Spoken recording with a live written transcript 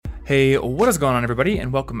Hey, what is going on, everybody,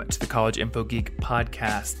 and welcome to the College Info Geek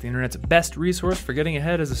podcast, the internet's best resource for getting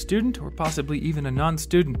ahead as a student or possibly even a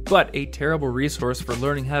non-student, but a terrible resource for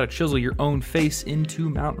learning how to chisel your own face into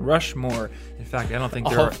Mount Rushmore. In fact, I don't think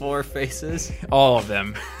there are... All four faces? All of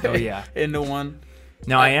them. Oh, yeah. Into one?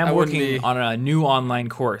 Now, I am working on a new online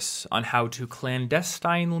course on how to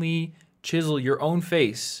clandestinely chisel your own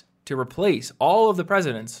face to replace all of the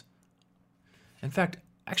presidents. In fact,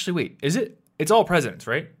 actually, wait, is it? It's all presidents,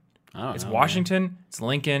 right? It's Washington, man. It's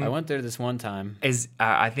Lincoln. I went there this one time. Is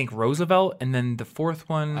I think Roosevelt, and then the fourth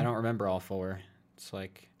one... I don't remember all four. It's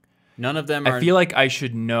like, none of them are... I feel like I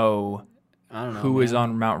should know, who is man.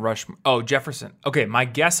 on Mount Rushmore. Oh, Jefferson. Okay, my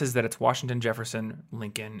guess is that it's Washington, Jefferson,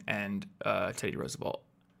 Lincoln, and Teddy Roosevelt.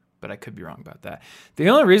 But I could be wrong about that. The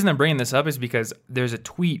only reason I'm bringing this up is because there's a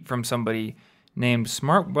tweet from somebody named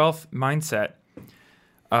Smart Wealth Mindset.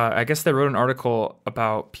 I guess they wrote an article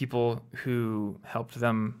about people who helped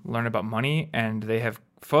them learn about money, and they have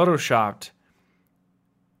photoshopped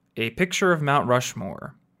a picture of Mount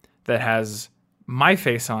Rushmore that has my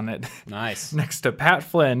face on it. Nice. Next to Pat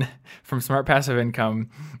Flynn from Smart Passive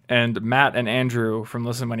Income and Matt and Andrew from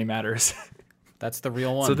Listen Money Matters. That's the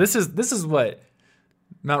real one. So this is what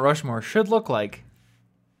Mount Rushmore should look like,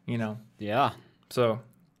 you know. Yeah. So,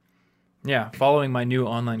 yeah, following my new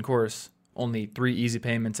online course. Only 3 easy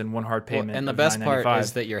payments and 1 hard payment. Well, and the best part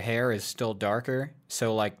is that your hair is still darker,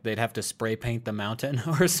 so like they'd have to spray paint the mountain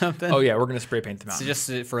or something. Oh yeah, we're gonna spray paint the mountain. So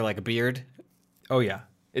just for like a beard. Oh yeah,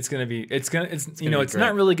 it's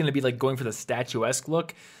not really gonna be like going for the statuesque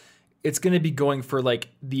look. It's gonna be going for like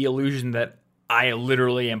the illusion that I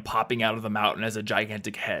literally am popping out of the mountain as a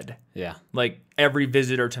gigantic head. Yeah. Like every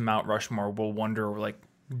visitor to Mount Rushmore will wonder like,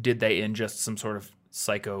 did they ingest some sort of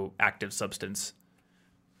psychoactive substance?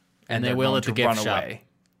 And they will at the gift shop. Away.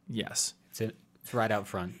 Yes. It's right out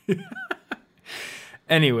front.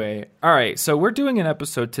 Anyway, all right. So we're doing an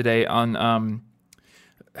episode today on,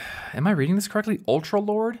 am I reading this correctly?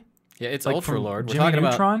 Ultralord? Yeah, it's like Ultralord.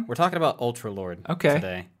 We're talking about Ultralord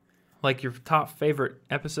today. Like your top favorite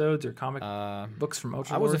episodes or comic books from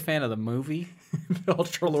Ultralord? I was a fan of the movie. The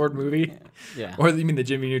Ultralord movie? Yeah. Or you mean the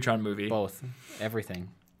Jimmy Neutron movie? Both. Everything.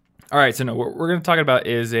 All right. So no, what we're going to talk about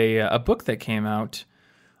is a book that came out.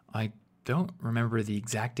 I don't remember the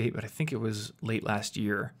exact date, but I think it was late last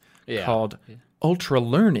year, called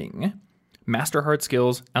Ultralearning, Master Hard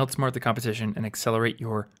Skills, Outsmart the Competition, and Accelerate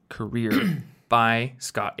Your Career by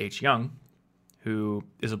Scott H. Young, who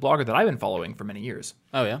is a blogger that I've been following for many years.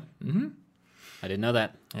 Oh, yeah? Mm-hmm. I didn't know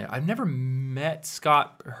that. Yeah, I've never met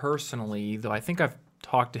Scott personally, though I think I've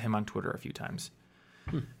talked to him on Twitter a few times.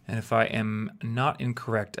 And if I am not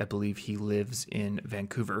incorrect, I believe he lives in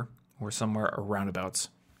Vancouver or somewhere aroundabouts.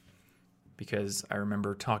 Because I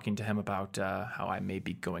remember talking to him about how I may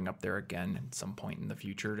be going up there again at some point in the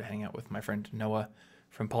future to hang out with my friend Noah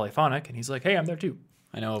from Polyphonic, and he's like, "Hey, I'm there too."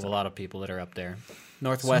 I know of a lot of people that are up there.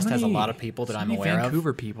 Northwest has a lot of people that I'm aware of.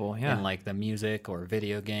 Vancouver people, yeah. In like the music or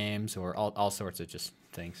video games or all sorts of just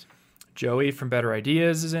things. Joey from Better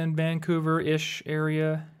Ideas is in Vancouver-ish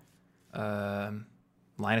area.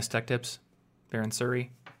 Linus Tech Tips, they're in Surrey.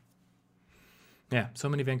 Yeah, so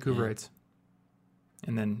many Vancouverites. Yeah.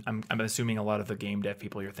 And then I'm assuming a lot of the game dev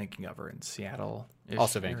people you're thinking of are in Seattle.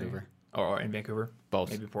 Also Vancouver. Or in Vancouver? Both.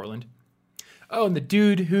 Maybe Portland. Oh, and the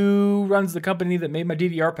dude who runs the company that made my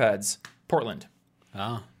DDR pads. Portland.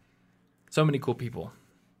 Oh. So many cool people.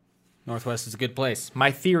 Northwest is a good place. My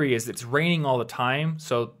theory is it's raining all the time,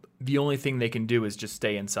 so the only thing they can do is just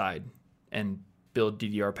stay inside and build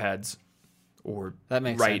DDR pads or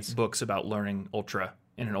write books about learning Ultra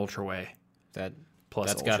in an Ultra way.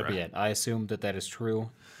 That's got to be it. I assume that is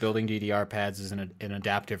true. Building DDR pads is an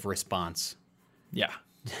adaptive response. Yeah.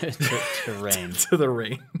 to rain. To the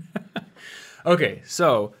rain. Okay,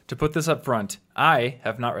 so to put this up front, I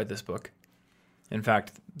have not read this book. In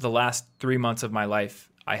fact, the last 3 months of my life,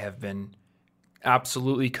 I have been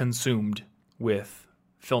absolutely consumed with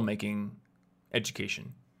filmmaking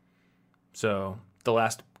education. So the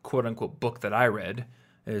last quote-unquote book that I read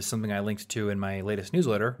is something I linked to in my latest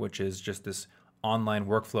newsletter, which is just this online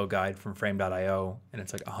workflow guide from frame.io, and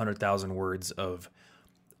it's like 100,000 words of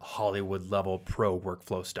Hollywood level pro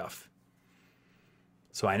workflow stuff.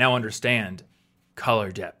 So I now understand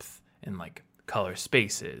color depth and like color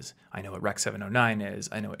spaces. I know what Rec 709 is.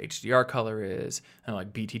 I know what HDR color is. I know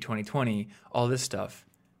like BT 2020, all this stuff.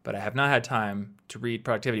 But I have not had time to read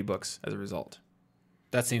productivity books as a result.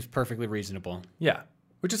 That seems perfectly reasonable. Yeah,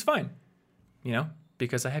 which is fine,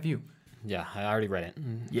 because I have you. Yeah, I already read it.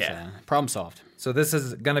 Yeah. So, problem solved. So this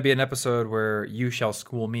is going to be an episode where you shall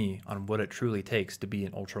school me on what it truly takes to be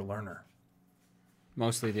an ultra learner.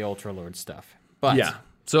 Mostly the Ultralord stuff. But yeah,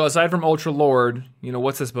 So aside from Ultra Lord,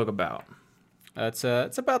 what's this book about? It's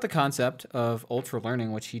about the concept of ultra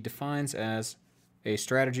learning, which he defines as a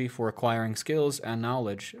strategy for acquiring skills and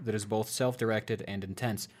knowledge that is both self-directed and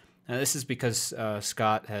intense. Now, this is because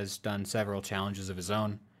Scott has done several challenges of his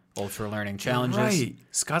own, ultra learning challenges. Right.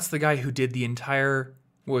 Scott's the guy who did the entire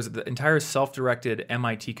self-directed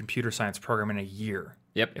MIT computer science program in a year.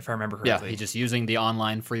 Yep. If I remember correctly. Yeah, he's just using the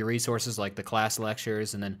online free resources like the class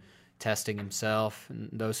lectures and then testing himself and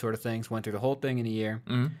those sort of things. Went through the whole thing in a year.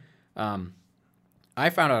 Mm-hmm. I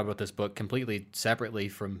found out about this book completely separately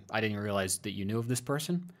from, I didn't realize that you knew of this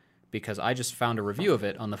person because I just found a review of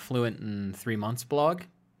it on the Fluent in 3 Months blog.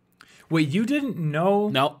 Wait, you didn't know?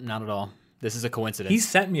 No, not at all. This is a coincidence. He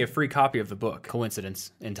sent me a free copy of the book.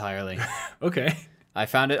 Coincidence entirely. Okay. I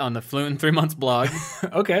found it on the Fluent in 3 Months blog.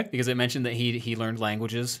 Okay. Because it mentioned that he learned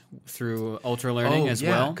languages through ultra learning as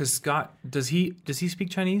well. Because Scott, does he speak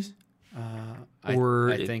Chinese?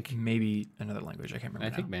 I think maybe another language. I can't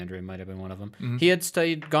remember. I think Mandarin might have been one of them. Mm-hmm. He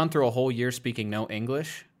had gone through a whole year speaking no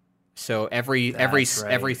English. So every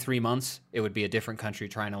 3 months, it would be a different country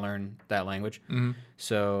trying to learn that language. Mm-hmm.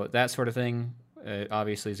 So that sort of thing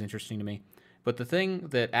obviously is interesting to me. But the thing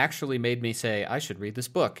that actually made me say I should read this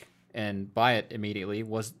book and buy it immediately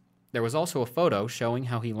was there was also a photo showing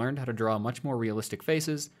how he learned how to draw much more realistic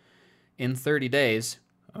faces in 30 days.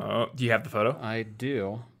 Oh, do you have the photo? I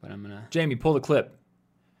do, but I'm gonna. Jamie, pull the clip.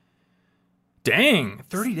 Dang,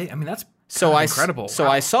 30 days. I mean, that's incredible. So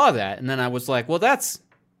I saw that, and then I was like, well, that's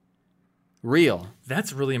real.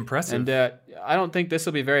 That's really impressive. And I don't think this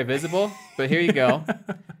will be very visible, but here you go.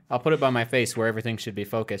 I'll put it by my face where everything should be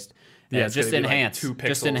focused. Yeah, just enhance. Like 2 pixels.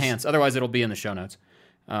 Just enhance. Otherwise, it'll be in the show notes.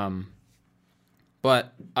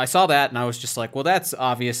 But I saw that, and I was just like, well, that's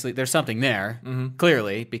obviously, there's something there,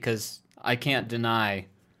 clearly, because I can't deny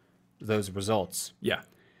those results. Yeah.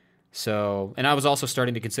 So, and I was also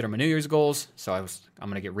starting to consider my New Year's goals. So I'm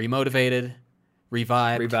going to get remotivated,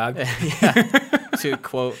 revived. Yeah. To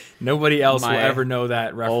quote, nobody else will ever know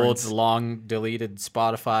that reference. Old, long deleted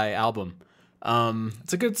Spotify album.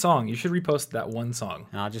 It's a good song. You should repost that one song.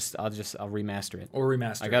 I'll remaster it. Or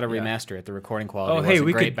remaster. I got to remaster it. The recording quality. Oh, hey,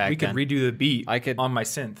 we could then. redo the beat. On my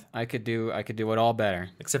synth. I could do it all better.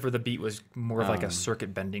 Except for the beat was more of like a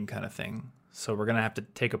circuit bending kind of thing. So we're gonna have to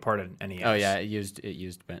take apart an NES. Oh yeah, it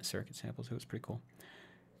used bent circuit samples. It was pretty cool.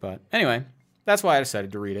 But anyway, that's why I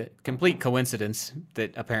decided to read it. Complete coincidence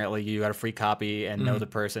that apparently you got a free copy and know the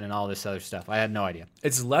person and all this other stuff. I had no idea.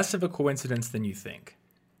 It's less of a coincidence than you think,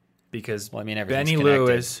 because everything's Benny connected.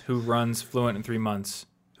 Lewis, who runs Fluent in 3 Months,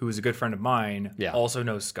 who is a good friend of mine, also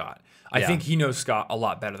knows Scott. I think he knows Scott a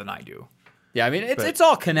lot better than I do. Yeah, I mean it's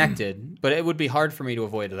all connected, but it would be hard for me to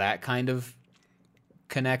avoid that kind of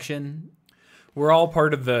connection. We're all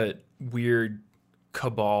part of the weird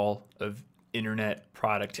cabal of internet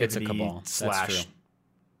productivity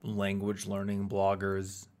 / language learning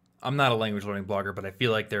bloggers. I'm not a language learning blogger, but I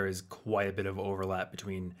feel like there is quite a bit of overlap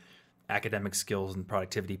between academic skills and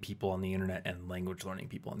productivity people on the internet and language learning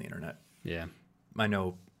people on the internet. Yeah. I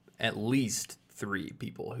know at least 3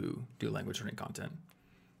 people who do language learning content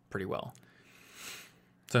pretty well.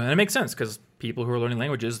 So and it makes sense because people who are learning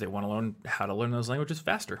languages, they want to learn how to learn those languages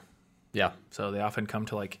faster. Yeah. So they often come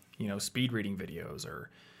to speed reading videos or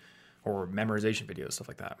memorization videos, stuff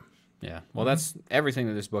like that. Yeah. Well, that's everything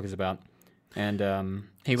that this book is about. And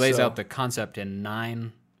he lays out the concept in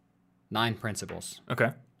nine principles. Okay.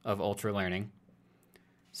 Of ultra learning.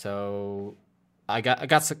 So I got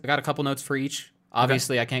a couple notes for each.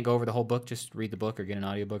 Obviously, I can't go over the whole book. Just read the book or get an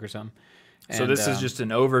audiobook or something. So this is just an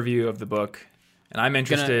overview of the book. And I'm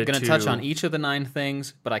interested to touch on each of the 9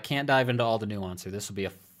 things, but I can't dive into all the nuance. This will be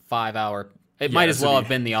a 5-hour. It might as well have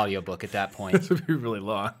been the audiobook at that point. This would be really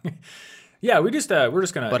long. Yeah, we're just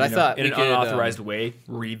gonna. But I thought in an unauthorized way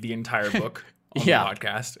read the entire book on the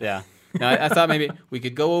podcast. Yeah. Now, I thought maybe we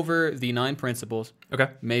could go over the 9 principles. Okay.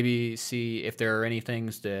 Maybe see if there are any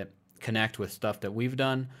things that connect with stuff that we've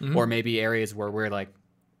done, or maybe areas where we're like,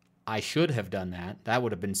 I should have done that. That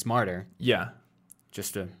would have been smarter. Yeah.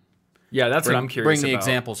 Just to. Yeah, that's what I'm curious about. Bring the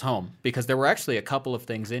examples home, because there were actually a couple of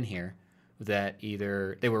things in here that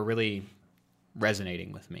either they were really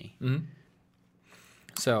resonating with me. Mm-hmm.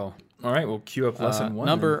 So, all right, we'll cue up lesson 1.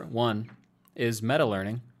 Number 1 is meta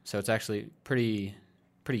learning. So it's actually pretty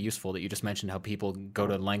useful that you just mentioned how people go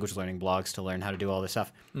to language learning blogs to learn how to do all this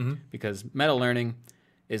stuff, because meta learning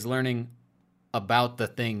is learning about the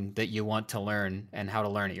thing that you want to learn and how to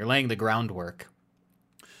learn it. You're laying the groundwork.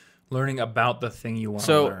 Learning about the thing you want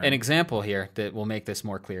to learn. So an example here that will make this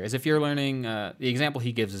more clear is if you're learning, the example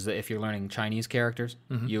he gives is that if you're learning Chinese characters,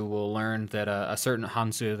 you will learn that a certain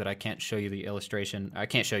Hansu that I can't show you the illustration, I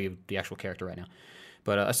can't show you the actual character right now,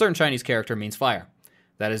 But a certain Chinese character means fire.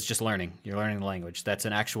 That is just learning. You're learning the language. That's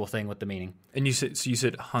an actual thing with the meaning. And you said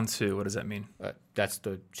Hansu. What does that mean? That's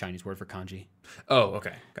the Chinese word for kanji. Oh,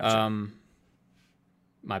 okay. Gotcha.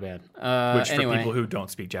 My bad. Which anyway. for people who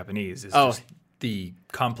don't speak Japanese is just the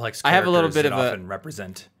complex characters I have a little bit that of often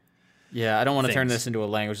represent. Yeah, I don't want to turn this into a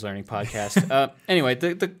language learning podcast. Anyway,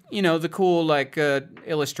 the cool like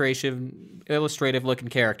illustrative looking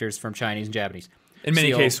characters from Chinese and Japanese. In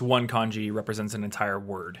many cases, one kanji represents an entire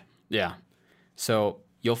word. Yeah. So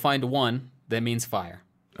you'll find one that means fire.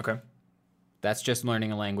 Okay. That's just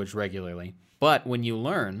learning a language regularly. But when you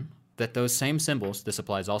learn that those same symbols, this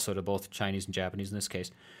applies also to both Chinese and Japanese in this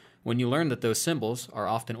case, when you learn that those symbols are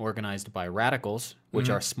often organized by radicals,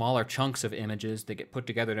 which are smaller chunks of images that get put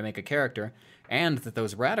together to make a character, and that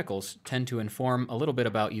those radicals tend to inform a little bit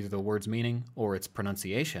about either the word's meaning or its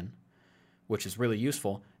pronunciation, which is really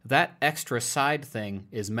useful, that extra side thing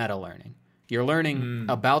is meta-learning. You're learning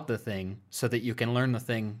about the thing so that you can learn the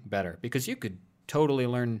thing better. Because you could totally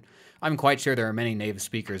learn... I'm quite sure there are many native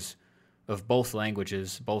speakers of both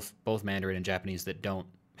languages, both Mandarin and Japanese, that don't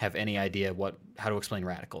have any idea how to explain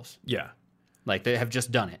radicals. Yeah. Like, they have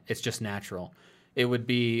just done it. It's just natural. It would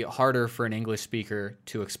be harder for an English speaker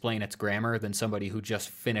to explain its grammar than somebody who just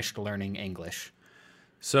finished learning English.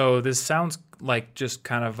 So this sounds like just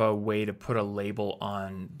kind of a way to put a label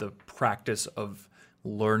on the practice of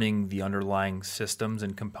learning the underlying systems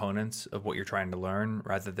and components of what you're trying to learn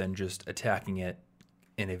rather than just attacking it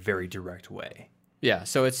in a very direct way. Yeah,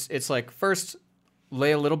 so it's like first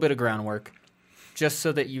lay a little bit of groundwork just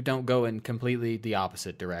so that you don't go in completely the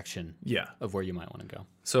opposite direction of where you might want to go.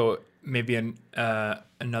 So maybe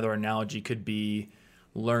another analogy could be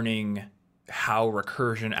learning how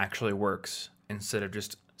recursion actually works instead of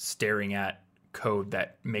just staring at code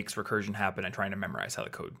that makes recursion happen and trying to memorize how the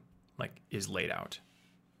code is laid out.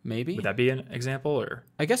 Maybe. Would that be an example? Or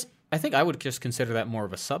I think I would just consider that more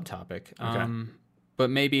of a subtopic. Okay. But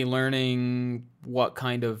maybe learning what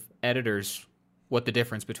the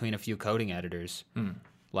difference between a few coding editors.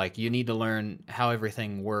 Like, you need to learn how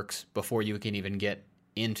everything works before you can even get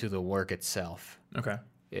into the work itself. Okay.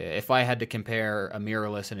 If I had to compare a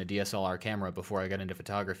mirrorless and a DSLR camera before I got into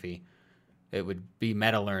photography, it would be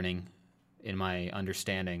meta-learning in my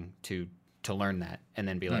understanding to learn that and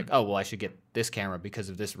then be like, oh, well, I should get this camera because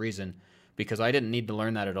of this reason, because I didn't need to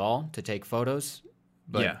learn that at all to take photos,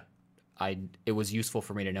 but it was useful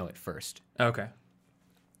for me to know it first. Okay.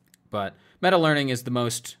 But meta-learning is the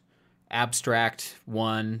most abstract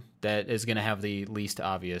one that is going to have the least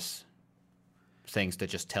obvious things to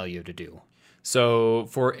just tell you to do. So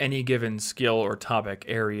for any given skill or topic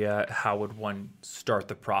area, how would one start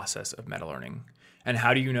the process of meta-learning? And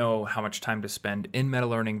how do you know how much time to spend in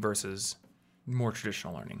meta-learning versus more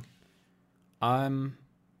traditional learning?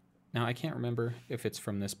 Now, I can't remember if it's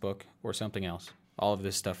from this book or something else. All of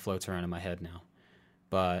this stuff floats around in my head now.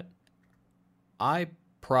 But I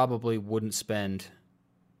probably wouldn't spend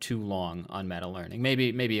too long on meta-learning.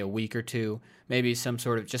 Maybe a week or two, maybe some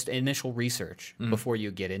sort of just initial research before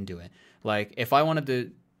you get into it. Like, if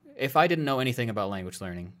I didn't know anything about language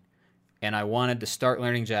learning and I wanted to start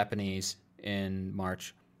learning Japanese in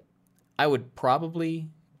March, I would probably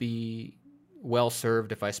be well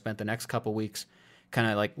served if I spent the next couple weeks kind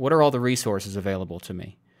of like, what are all the resources available to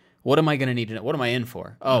me? What am I going to need to know? What am I in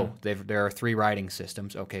for? Oh, there are 3 writing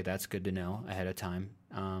systems. Okay, that's good to know ahead of time.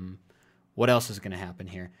 What else is going to happen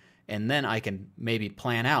here? And then I can maybe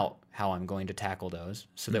plan out how I'm going to tackle those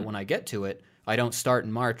so that when I get to it, I don't start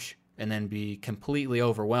in March and then be completely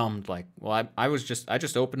overwhelmed. Like, well, I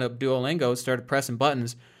just opened up Duolingo, started pressing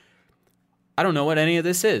buttons. I don't know what any of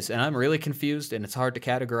this is, and I'm really confused, and it's hard to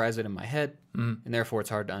categorize it in my head, and therefore it's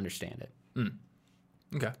hard to understand it.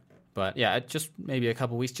 Okay. But yeah, just maybe a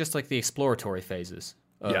couple weeks, just like the exploratory phases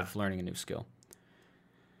of learning a new skill.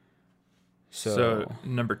 So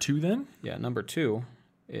number 2 then? Yeah, number 2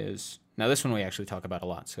 is... Now, this one we actually talk about a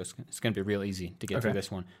lot, so it's going to be real easy to get through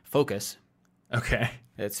this one. Focus. Okay.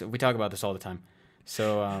 We talk about this all the time.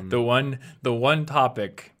 So the one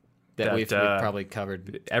topic that we've probably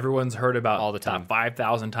covered. Everyone's heard about all the time,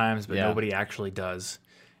 5,000 times, but nobody actually does,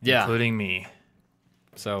 including me.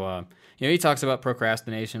 So he talks about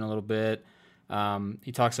procrastination a little bit.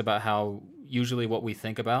 He talks about how usually what we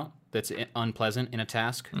think about that's unpleasant in a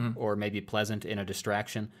task or maybe pleasant in a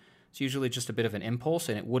distraction, it's usually just a bit of an impulse,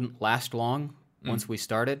 and it wouldn't last long once we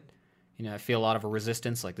started. I feel a lot of a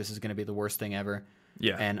resistance, like this is going to be the worst thing ever.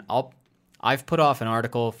 Yeah. And I've put off an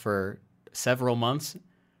article for several months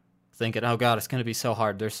thinking, oh God, it's going to be so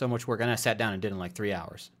hard. There's so much work. And I sat down and did it in like 3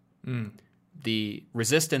 hours. The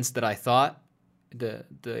resistance that I thought, the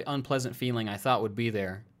unpleasant feeling I thought would be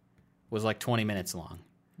there was like 20 minutes long.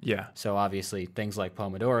 Yeah. So obviously things like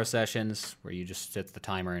Pomodoro sessions, where you just set the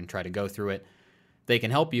timer and try to go through it, they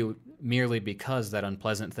can help you merely because that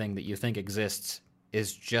unpleasant thing that you think exists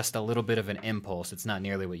is just a little bit of an impulse. It's not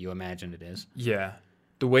nearly what you imagined it is. Yeah.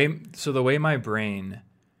 The way my brain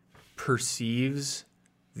perceives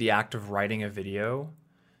the act of writing a video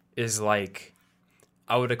is like,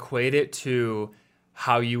 I would equate it to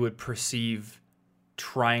how you would perceive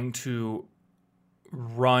trying to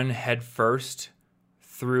run headfirst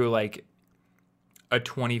through like a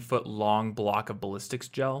 20-foot long block of ballistics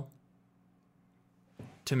gel.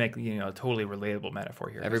 To make, a totally relatable metaphor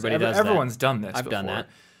here. Everyone's done this. I've done that.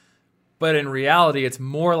 But in reality, it's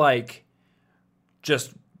more like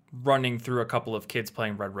just running through a couple of kids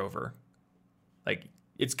playing Red Rover. Like,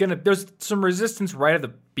 there's some resistance right at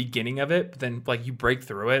the beginning of it, but then like you break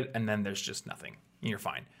through it and then there's just nothing. And you're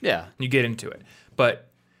fine. Yeah. You get into it.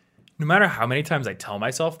 But no matter how many times I tell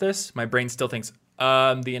myself this, my brain still thinks,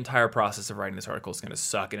 the entire process of writing this article is going to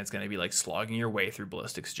suck and it's going to be like slogging your way through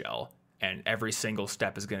ballistics gel. And every single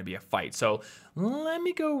step is going to be a fight. So let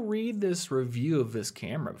me go read this review of this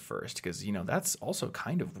camera first, because, that's also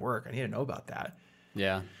kind of work. I need to know about that.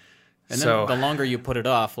 Yeah. And then the longer you put it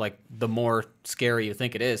off, like the more scary you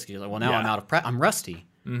think it is. 'Cause you're like, well, now I'm out of practice. I'm rusty.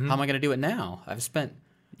 Mm-hmm. How am I going to do it now? I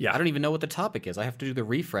don't even know what the topic is. I have to do the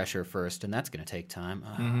refresher first, and that's going to take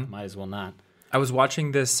time. Might as well not. I was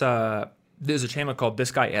watching this. There's a channel called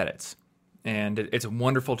This Guy Edits. And it's a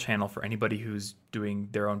wonderful channel for anybody who's doing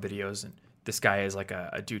their own videos. And this guy is like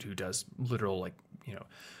a dude who does literal,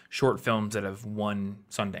 short films that have won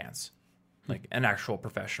Sundance, like an actual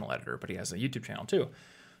professional editor. But he has a YouTube channel too.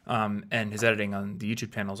 And his editing on the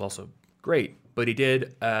YouTube channel is also great. But he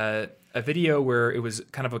did a video where it was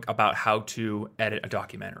kind of about how to edit a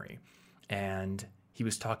documentary. And he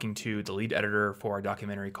was talking to the lead editor for a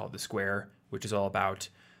documentary called The Square, which is all about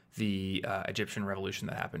the Egyptian revolution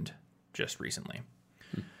that happened just recently.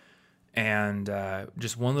 And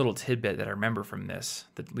just one little tidbit that I remember from this,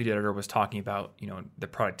 the lead editor was talking about, the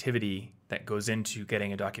productivity that goes into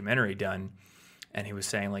getting a documentary done. And he was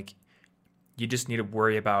saying, like, you just need to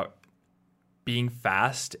worry about being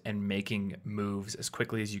fast and making moves as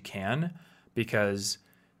quickly as you can, because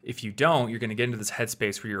if you don't, you're going to get into this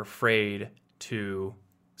headspace where you're afraid to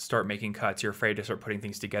start making cuts. You're afraid to start putting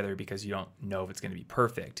things together because you don't know if it's going to be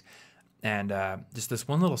perfect. And just this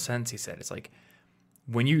one little sentence he said, it's like,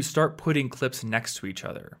 when you start putting clips next to each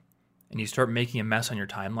other and you start making a mess on your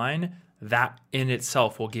timeline, that in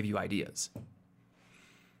itself will give you ideas.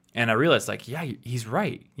 And I realized, like, yeah, he's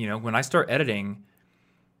right. When I start editing,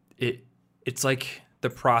 it's like the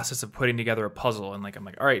process of putting together a puzzle. And like, I'm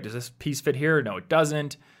like, all right, does this piece fit here? No, it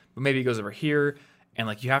doesn't. But maybe it goes over here. And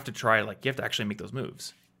like, you have to actually make those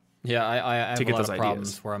moves. Yeah, I have a lot of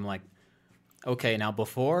problems where I'm like, okay, now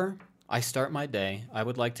before I start my day, I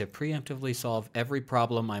would like to preemptively solve every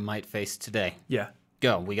problem I might face today. Yeah.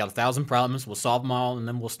 Go. We got 1,000 problems. We'll solve them all, and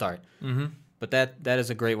then we'll start. Mm-hmm. But that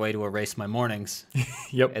is a great way to erase my mornings.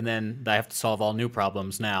 Yep. And then I have to solve all new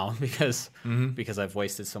problems now because I've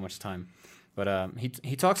wasted so much time. But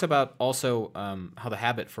he talks about also how the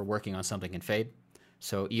habit for working on something can fade.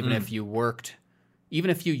 So even if you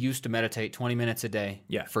used to meditate 20 minutes a day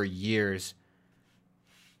for years,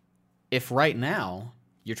 if right now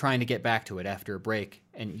you're trying to get back to it after a break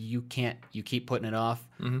and you keep putting it off,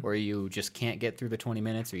 or you just can't get through the 20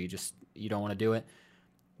 minutes, or you don't want to do it,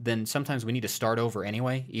 then sometimes we need to start over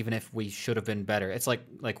anyway, even if we should have been better. It's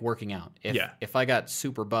like working out. If I got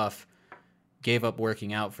super buff, gave up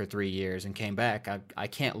working out for 3 years and came back, I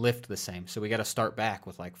can't lift the same. So we got to start back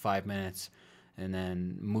with like 5 minutes and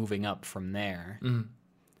then moving up from there. Mm.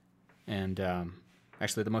 And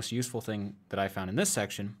actually the most useful thing that I found in this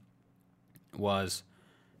section was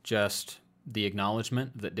just the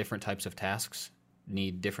acknowledgement that different types of tasks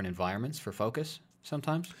need different environments for focus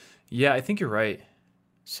sometimes. Yeah, I think you're right.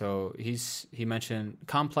 So he mentioned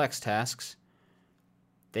complex tasks,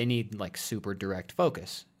 they need like super direct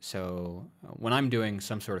focus. So when I'm doing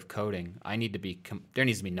some sort of coding, there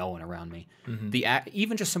needs to be no one around me. Mm-hmm.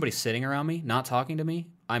 Even just somebody sitting around me, not talking to me,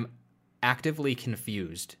 I'm actively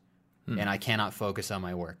confused and I cannot focus on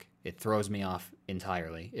my work. It throws me off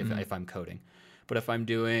entirely if I'm coding. But if I'm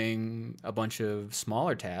doing a bunch of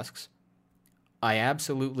smaller tasks, I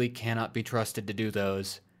absolutely cannot be trusted to do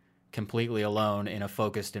those completely alone in a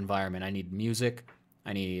focused environment. I need music.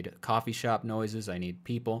 I need coffee shop noises. I need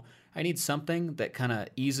people. I need something that kind of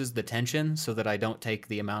eases the tension so that I don't take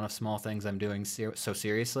the amount of small things I'm doing so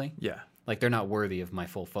seriously. Yeah. Like they're not worthy of my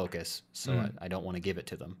full focus, so I don't want to give it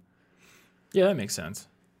to them. Yeah, that makes sense.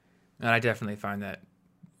 And I definitely find that,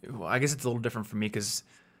 well, I guess it's a little different for me because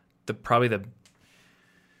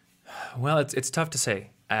Well, it's tough to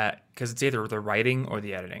say because it's either the writing or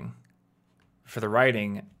the editing. For the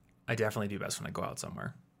writing, I definitely do best when I go out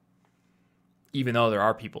somewhere, even though there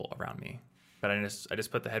are people around me. But I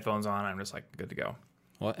just put the headphones on. I'm just like good to go.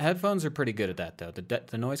 Well, headphones are pretty good at that, though.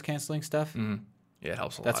 The noise canceling stuff. Mm-hmm. Yeah, it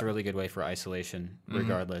helps a lot. That's a really good way for isolation.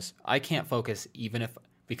 Regardless, I can't focus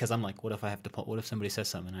because I'm like, what if somebody says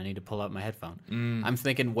something? I need to pull out my headphone. I'm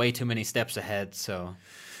thinking way too many steps ahead. So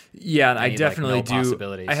yeah, I definitely like, no do.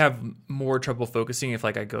 possibilities. I have more trouble focusing if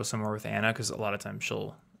like I go somewhere with Anna because a lot of times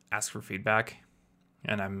she'll ask for feedback,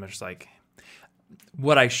 and I'm just like,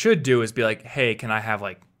 what I should do is be like, hey, can I have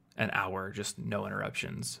like an hour, just no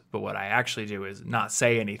interruptions? But what I actually do is not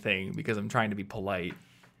say anything because I'm trying to be polite.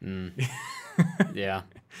 Yeah.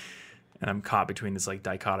 And I'm caught between this like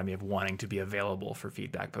dichotomy of wanting to be available for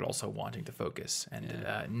feedback, but also wanting to focus,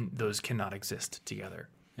 and those cannot exist together.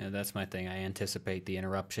 Yeah, that's my thing. I anticipate the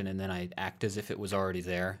interruption, and then I act as if it was already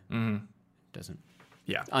there. Doesn't.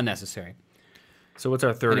 Yeah. Unnecessary. So what's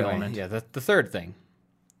our third Anyway, element? Yeah, the third thing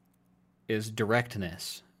is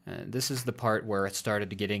directness. This is the part where it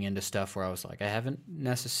started getting into stuff where I was like, I haven't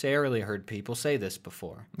necessarily heard people say this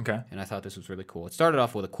before. Okay. And I thought this was really cool. It started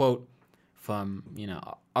off with a quote from,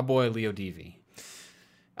 our boy Leo Devi.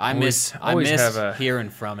 I miss hearing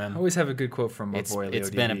from him. I always have a good quote from my boy Leo It's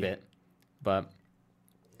been a bit. But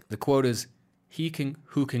the quote is, He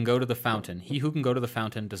who can go to the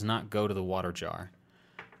fountain does not go to the water jar.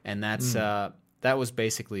 And that's that was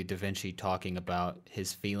basically Da Vinci talking about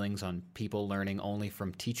his feelings on people learning only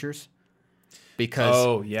from teachers.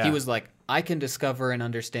 Because he was like, I can discover and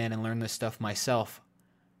understand and learn this stuff myself,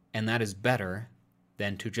 and that is better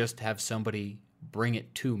than to just have somebody bring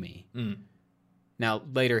it to me. Now,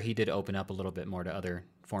 later he did open up a little bit more to other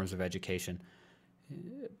forms of education,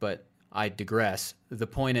 but I digress. The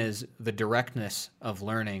point is, the directness of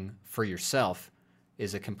learning for yourself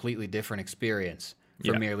is a completely different experience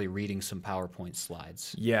from merely reading some PowerPoint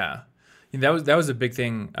slides. Yeah. That was a big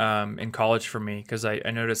thing in college for me, because I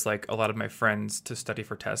noticed like a lot of my friends, to study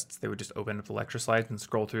for tests, they would just open up the lecture slides and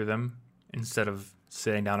scroll through them instead of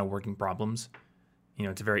sitting down and working problems.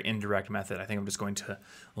 It's a very indirect method. I think I'm just going to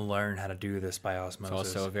learn how to do this by osmosis.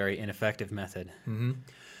 It's also a very ineffective method. Mm-hmm.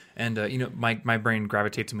 And my brain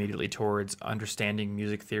gravitates immediately towards understanding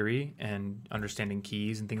music theory and understanding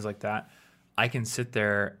keys and things like that. I can sit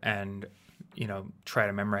there and try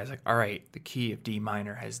to memorize, like, all right, the key of D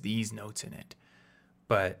minor has these notes in it.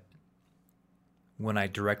 But when I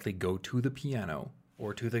directly go to the piano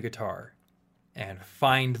or to the guitar and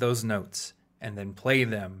find those notes and then play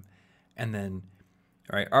them, and then,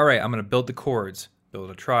 all right, I'm going to build the chords,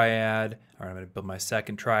 build a triad. All right, I'm going to build my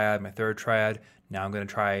second triad, my third triad. Now I'm going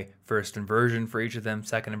to try first inversion for each of them,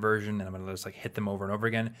 second inversion, and I'm going to just like hit them over and over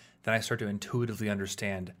again. Then I start to intuitively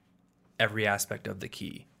understand every aspect of the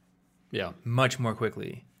key. Yeah. Much more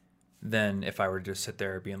quickly than if I were to just sit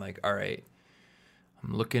there being like, all right,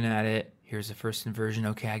 I'm looking at it. Here's the first inversion.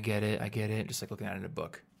 Okay, I get it. Just like looking at it in a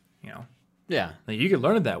book, Yeah. Like, you could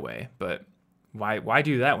learn it that way, but why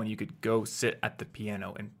do that when you could go sit at the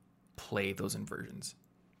piano and play those inversions?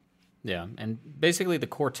 Yeah, and basically the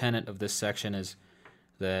core tenet of this section is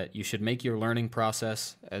that you should make your learning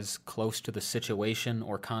process as close to the situation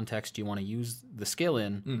or context you want to use the skill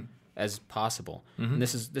in as possible. Mm-hmm. And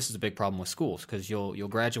this is a big problem with schools, because you'll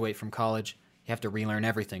graduate from college, you have to relearn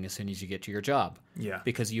everything as soon as you get to your job. Yeah.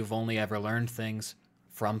 Because you've only ever learned things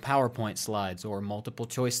from PowerPoint slides or multiple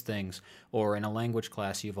choice things, or in a language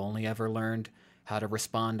class you've only ever learned how to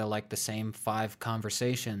respond to like the same 5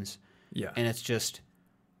 conversations. Yeah. And it's just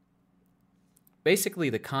basically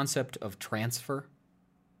the concept of transfer,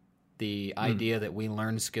 the idea that we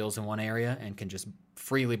learn skills in one area and can just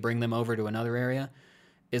freely bring them over to another area,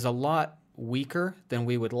 is a lot weaker than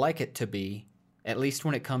we would like it to be, at least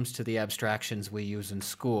when it comes to the abstractions we use in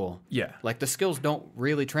school. Yeah. Like, the skills don't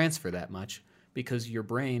really transfer that much because your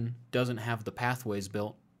brain doesn't have the pathways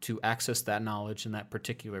built to access that knowledge in that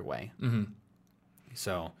particular way. Mm-hmm.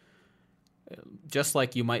 So, just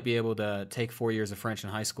like you might be able to take 4 years of French in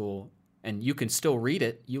high school and you can still read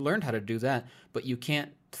it, you learned how to do that, but you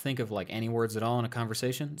can't think of like any words at all in a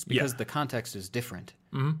conversation. It's because the context is different.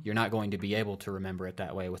 Mm-hmm. You're not going to be able to remember it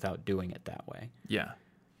that way without doing it that way. Yeah.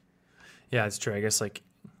 Yeah, it's true. I guess like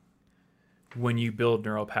when you build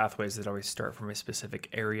neural pathways that always start from a specific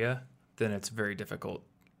area, then it's very difficult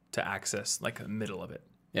to access like the middle of it.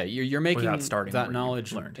 Yeah, you're making that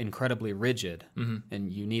knowledge incredibly rigid,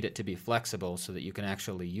 and you need it to be flexible so that you can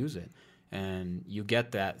actually use it. And you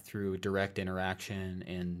get that through direct interaction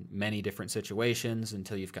in many different situations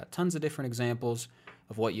until you've got tons of different examples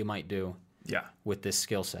of what you might do with this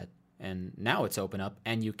skill set. And now it's open up,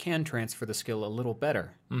 and you can transfer the skill a little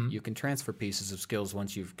better. You can transfer pieces of skills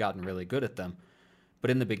once you've gotten really good at them. But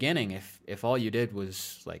in the beginning, if all you did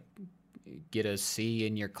was like get a C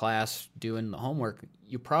in your class doing the homework,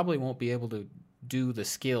 you probably won't be able to do the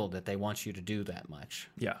skill that they want you to do that much.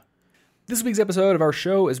 Yeah. This week's episode of our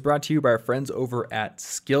show is brought to you by our friends over at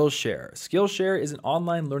Skillshare. Skillshare is an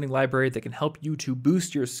online learning library that can help you to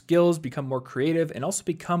boost your skills, become more creative, and also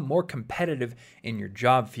become more competitive in your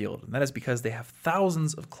job field. And that is because they have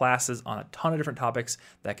thousands of classes on a ton of different topics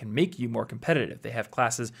that can make you more competitive. They have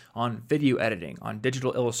classes on video editing, on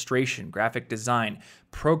digital illustration, graphic design,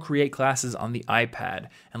 Procreate classes on the iPad,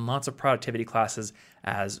 and lots of productivity classes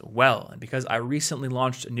as well. And because I recently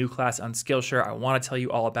launched a new class on Skillshare, I want to tell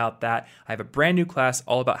you all about that. I have a brand new class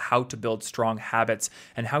all about how to build strong habits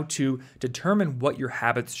and how to determine what your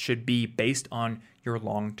habits should be based on your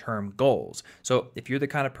long-term goals. So if you're the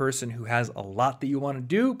kind of person who has a lot that you want to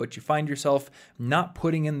do, but you find yourself not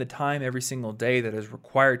putting in the time every single day that is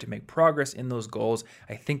required to make progress in those goals,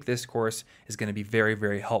 I think this course is going to be very,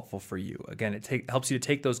 very helpful for you. Again, it helps you to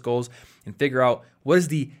take those goals and figure out what is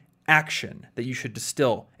the action that you should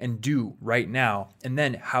distill and do right now, and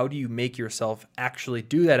then how do you make yourself actually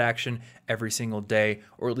do that action every single day,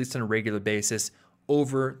 or at least on a regular basis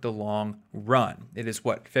over the long run. It is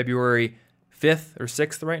February 5th or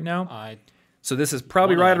 6th right now? So this is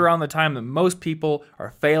probably right around the time that most people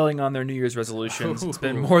are failing on their New Year's resolutions. It's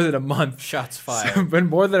been more than a month. Shots fired. It's been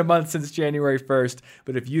more than a month since January 1st.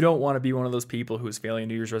 But if you don't want to be one of those people who is failing a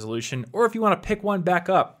New Year's resolution, or if you want to pick one back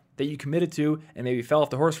up that you committed to and maybe fell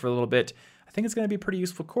off the horse for a little bit, I think it's going to be a pretty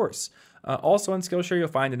useful course. Also on Skillshare, you'll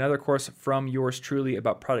find another course from yours truly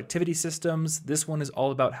about productivity systems. This one is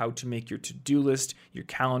all about how to make your to-do list, your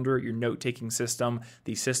calendar, your note-taking system,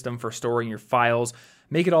 the system for storing your files.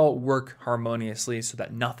 Make it all work harmoniously so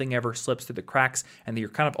that nothing ever slips through the cracks and that you're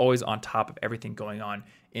kind of always on top of everything going on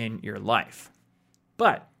in your life.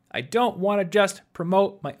 But I don't want to just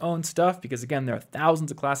promote my own stuff because, again, there are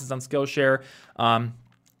thousands of classes on Skillshare. And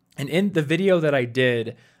in the video that I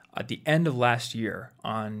did at the end of last year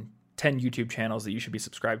on 10 YouTube channels that you should be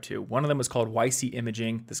subscribed to, one of them was called YC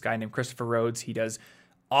Imaging. This guy named Christopher Rhodes, he does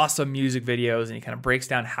awesome music videos, and he kind of breaks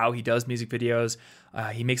down how he does music videos.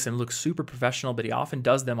 He makes them look super professional, but he often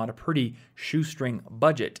does them on a pretty shoestring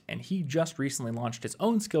budget. And he just recently launched his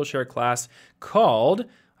own Skillshare class called,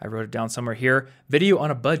 I wrote it down somewhere here, Video on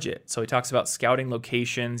a Budget. So he talks about scouting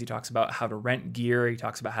locations. He talks about how to rent gear. He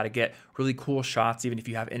talks about how to get really cool shots, even if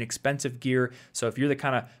you have inexpensive gear. So if you're the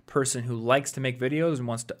kind of person who likes to make videos and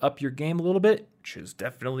wants to up your game a little bit, which is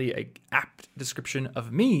definitely an apt description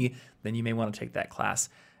of me, then you may want to take that class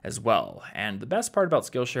as well. And the best part about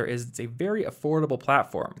Skillshare is it's a very affordable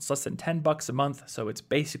platform. It's less than $10 a month, so it's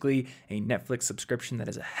basically a Netflix subscription that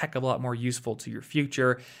is a heck of a lot more useful to your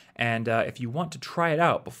future. And if you want to try it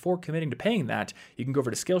out before committing to paying that, you can go over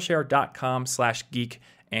to Skillshare.com/geek.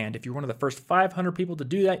 And if you're one of the first 500 people to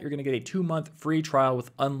do that, you're going to get a 2-month free trial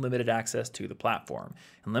with unlimited access to the platform.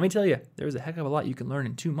 And let me tell you, there's a heck of a lot you can learn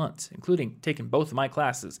in 2 months, including taking both of my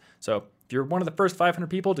classes. So if you're one of the first 500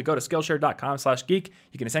 people to go to Skillshare.com/geek,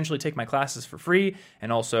 you can essentially take my classes for free.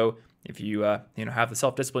 And also, if you have the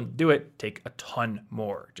self-discipline to do it, take a ton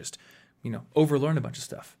more. Just overlearn a bunch of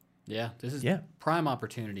stuff. Yeah, this is prime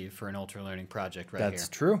opportunity for an Ultralearning project here. That's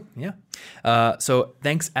true, yeah. So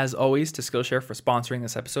thanks, as always, to Skillshare for sponsoring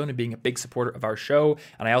this episode and being a big supporter of our show.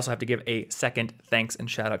 And I also have to give a second thanks and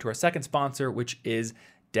shout out to our second sponsor, which is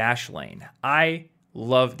Dashlane. I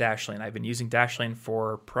love Dashlane. I've been using Dashlane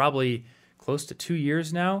for probably close to 2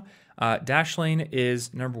 years now. Dashlane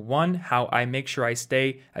is, number one, how I make sure I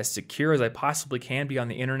stay as secure as I possibly can be on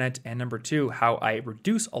the internet, and number two, how I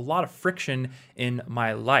reduce a lot of friction in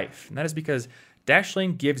my life. And that is because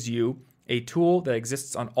Dashlane gives you a tool that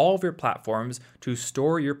exists on all of your platforms to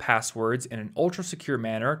store your passwords in an ultra-secure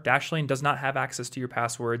manner. Dashlane does not have access to your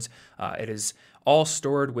passwords. It is all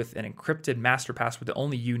stored with an encrypted master password that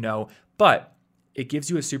only you know, but it gives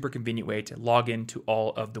you a super convenient way to log into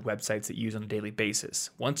all of the websites that you use on a daily basis.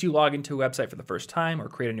 Once you log into a website for the first time or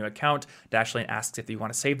create a new account, Dashlane asks if you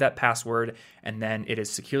want to save that password, and then it is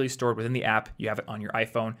securely stored within the app. You have it on your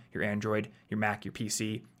iPhone, your Android, your Mac, your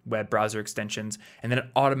PC, web browser extensions, and then it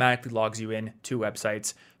automatically logs you in to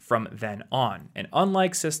websites from then on. And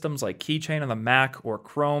unlike systems like Keychain on the Mac or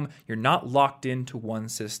Chrome, you're not locked into one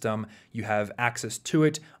system. You have access to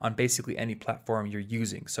it on basically any platform you're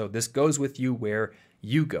using. So this goes with you where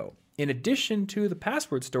you go. In addition to the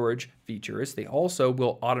password storage features, they also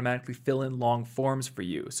will automatically fill in long forms for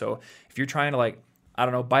you. So if you're trying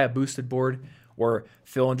to buy a boosted board or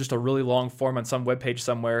fill in just a really long form on some webpage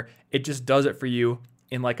somewhere, it just does it for you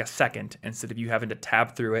in like a second instead of you having to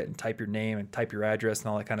tab through it and type your name and type your address and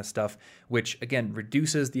all that kind of stuff, which again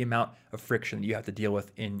reduces the amount of friction that you have to deal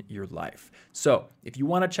with in your life. So if you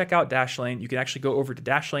want to check out Dashlane, you can actually go over to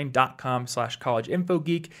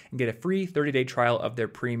dashlane.com/collegeinfogeek and get a free 30-day trial of their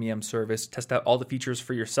premium service. Test out all the features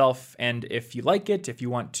for yourself. And if you like it, if you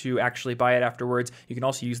want to actually buy it afterwards, you can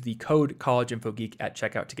also use the code collegeinfogeek at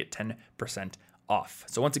checkout to get 10% off.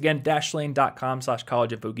 So once again,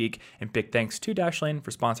 dashlane.com/collegeinfogeek, and big thanks to Dashlane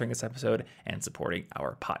for sponsoring this episode and supporting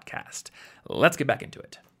our podcast. Let's get back into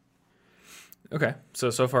it. Okay,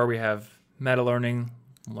 so far we have meta learning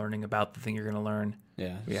about the thing you're going to learn.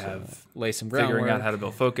 Yeah. We have lay some figuring groundwork. out how to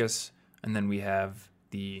build focus, and then we have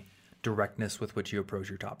the directness with which you approach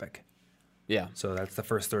your topic. Yeah. So that's the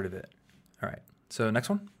first third of it. All right. So next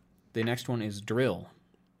one? The next one is drill.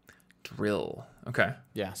 Drill. Okay.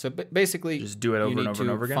 Yeah. So basically, Just do it over and over and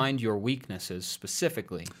over again? Find your weaknesses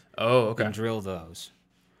specifically. Oh, okay. And drill those.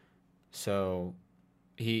 So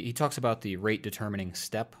he talks about the rate determining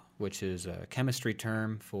step, which is a chemistry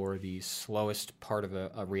term for the slowest part of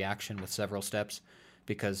a reaction with several steps,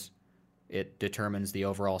 because it determines the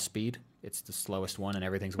overall speed. It's the slowest one, and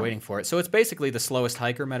everything's waiting for it. So it's basically the slowest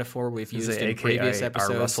hiker metaphor we've used in previous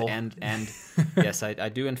episodes. And yes, I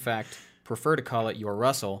do in fact prefer to call it your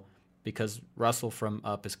Russell, because Russell from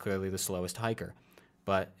up is clearly the slowest hiker.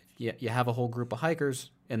 But you have a whole group of hikers,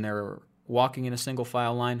 and they're walking in a single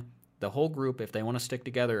file line. The whole group, if they want to stick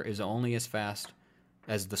together, is only as fast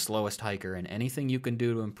as the slowest hiker. And anything you can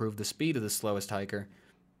do to improve the speed of the slowest hiker,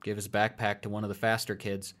 give his backpack to one of the faster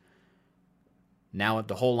kids. Now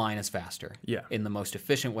the whole line is faster in the most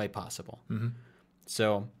efficient way possible. Mm-hmm.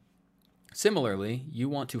 So similarly, you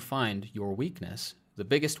want to find your weakness, the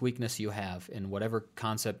biggest weakness you have in whatever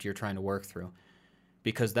concept you're trying to work through,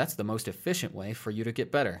 because that's the most efficient way for you to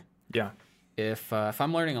get better. Yeah. If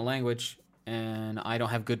I'm learning a language and I don't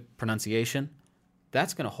have good pronunciation,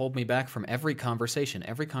 that's going to hold me back from every conversation.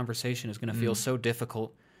 Every conversation is going to feel so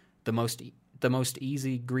difficult. The most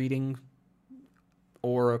easy greeting,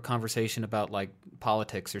 or a conversation about like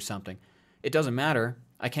politics or something, it doesn't matter.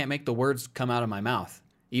 I can't make the words come out of my mouth.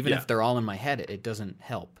 Even if they're all in my head, it doesn't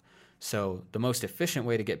help. So the most efficient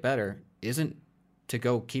way to get better isn't to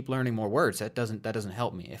go keep learning more words. That doesn't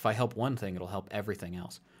help me. If I help one thing, it'll help everything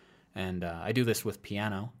else. And I do this with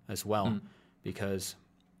piano as well, because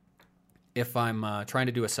if I'm trying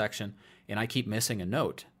to do a section and I keep missing a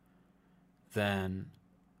note, then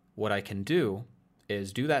what I can do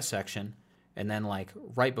is do that section, and then like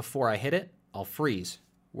right before I hit it, I'll freeze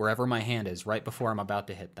wherever my hand is right before I'm about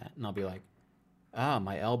to hit that. And I'll be like,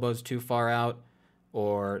 my elbow's too far out,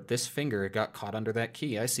 or this finger got caught under that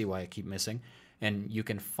key. I see why I keep missing. And you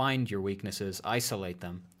can find your weaknesses, isolate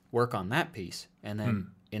them, work on that piece, and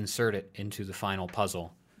then insert it into the final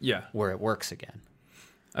puzzle where it works again.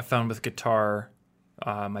 I found with guitar,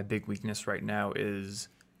 my big weakness right now is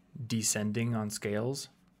descending on scales.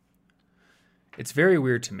 It's very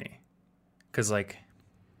weird to me, because like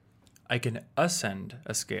I can ascend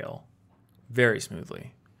a scale very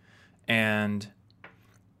smoothly, and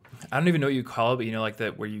I don't even know what you call it, but you know, like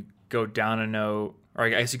that where you go down a note, or I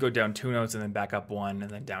guess you go down 2 notes and then back up 1, and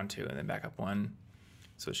then down 2 and then back up 1.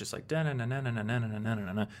 So it's just like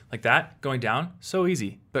like that going down, so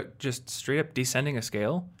easy. But just straight up descending a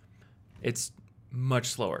scale, it's much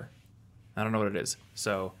slower. I don't know what it is.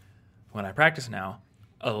 So when I practice now,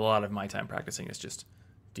 a lot of my time practicing is just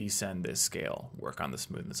descend this scale, work on the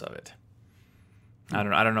smoothness of it. I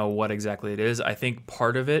don't know what exactly it is. I think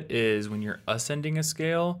part of it is when you're ascending a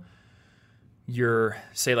scale, you're,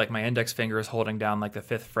 say like my index finger is holding down like the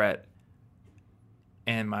 5th fret,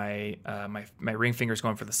 and my ring finger is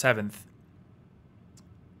going for the 7th.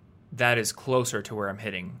 That is closer to where I'm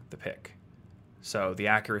hitting the pick. So the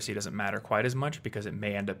accuracy doesn't matter quite as much, because it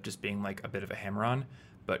may end up just being like a bit of a hammer-on.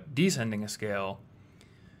 But descending a scale,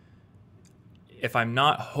 if I'm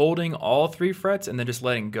not holding all 3 frets and then just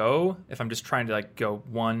letting go, if I'm just trying to like go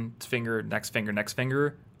one finger, next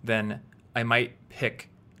finger, then I might pick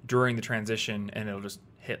during the transition, and it'll just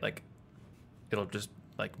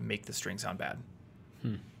make the string sound bad.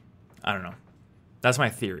 I don't know. That's my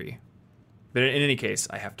theory. But in any case,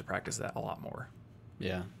 I have to practice that a lot more.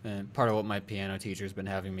 Yeah, and part of what my piano teacher's been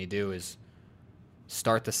having me do is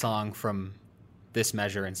start the song from this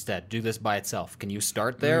measure instead. Do this by itself. Can you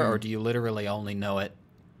start there, or do you literally only know it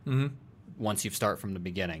once you start from the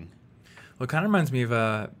beginning? Well, it kind of reminds me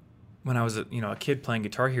of when I was a kid playing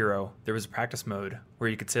Guitar Hero. There was a practice mode where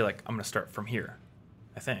you could say like, I'm going to start from here,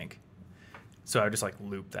 I think. So I would just like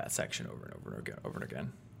loop that section over and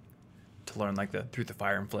again to learn like the Through the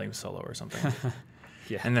Fire and Flames solo or something.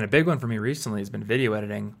 Yeah. And then a big one for me recently has been video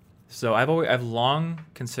editing. So I've long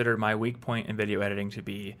considered my weak point in video editing to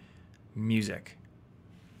be music,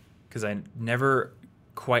 because I never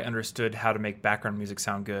quite understood how to make background music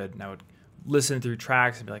sound good. And I would listen through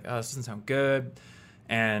tracks and be like, oh, this doesn't sound good.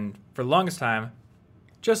 And for the longest time,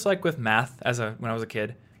 just like with math when I was a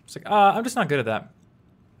kid, it's like, I'm just not good at that.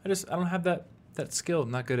 I don't have that skill.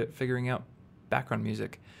 I'm not good at figuring out background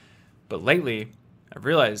music. But lately, I've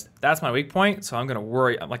realized that's my weak point, so I'm going to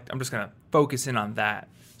worry. I'm just going to focus in on that.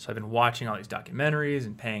 So I've been watching all these documentaries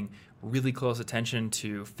and paying really close attention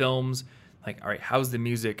to films. Like, all right, how's the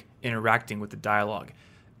music interacting with the dialogue?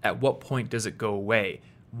 At what point does it go away?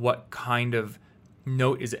 What kind of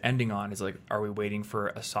note is it ending on? Is it like, are we waiting for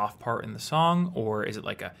a soft part in the song, or is it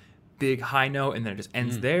like a big high note and then it just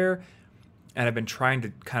ends there? And I've been trying to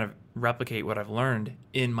kind of replicate what I've learned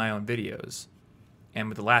in my own videos. And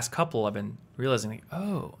with the last couple, I've been realizing, like,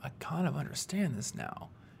 oh, I kind of understand this now.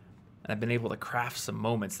 And I've been able to craft some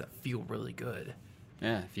moments that feel really good.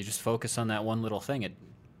 Yeah, if you just focus on that one little thing, it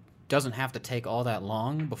doesn't have to take all that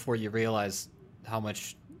long before you realize how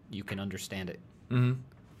much you can understand it. Mm-hmm.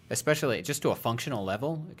 Especially just to a functional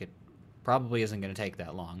level, it probably isn't going to take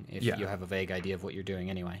that long if you have a vague idea of what you're doing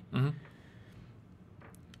anyway. Mm-hmm.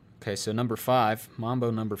 Okay, so Mambo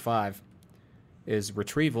number 5 is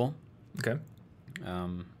retrieval. Okay.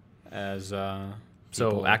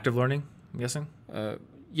 So active learning, I'm guessing?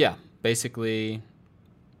 Yeah, basically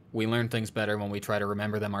we learn things better when we try to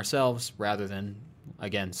remember them ourselves rather than,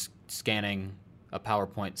 again, scanning a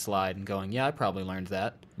PowerPoint slide and going, yeah, I probably learned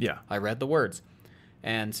that. Yeah. I read the words.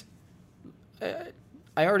 And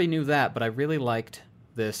I already knew that, but I really liked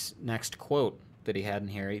this next quote that he had in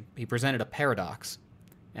here. He presented a paradox,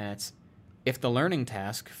 and it's, if the learning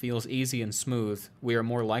task feels easy and smooth, we are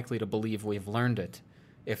more likely to believe we've learned it.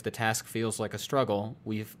 If the task feels like a struggle,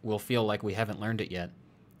 we'll feel like we haven't learned it yet.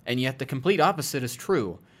 And yet the complete opposite is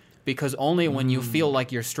true, because only when you feel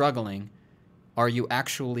like you're struggling are you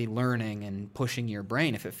actually learning and pushing your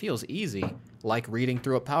brain. If it feels easy, like reading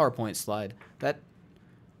through a PowerPoint slide, that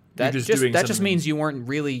just means you weren't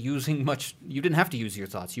really using much. You didn't have to use your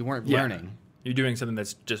thoughts. You weren't learning. You're doing something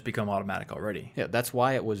that's just become automatic already. Yeah, that's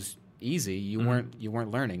why it was easy. You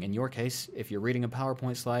weren't learning. In your case, if you're reading a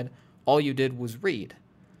PowerPoint slide, all you did was read.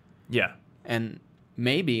 Yeah. And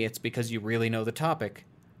maybe it's because you really know the topic,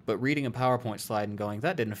 but reading a PowerPoint slide and going,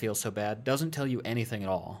 that didn't feel so bad, doesn't tell you anything at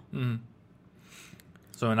all. Mm.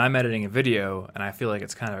 So when I'm editing a video and I feel like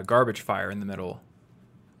it's kind of a garbage fire in the middle,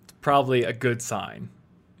 it's probably a good sign.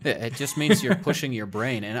 Yeah, it just means you're pushing your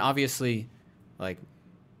brain. And obviously, like,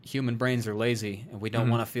 human brains are lazy and we don't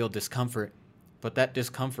want to feel discomfort. But that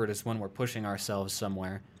discomfort is when we're pushing ourselves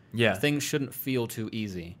somewhere. Yeah. Things shouldn't feel too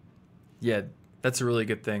easy. Yeah, that's a really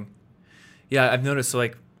good thing. Yeah, I've noticed, so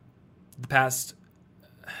like the past,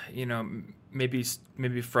 maybe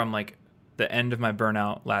from like the end of my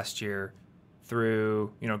burnout last year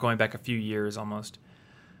through, going back a few years almost,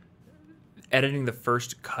 editing the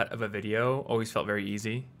first cut of a video always felt very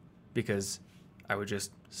easy because I would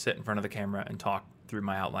just sit in front of the camera and talk through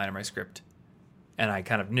my outline of my script. And I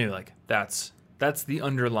kind of knew, like, that's the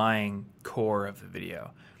underlying core of the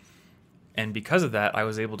video. And because of that, I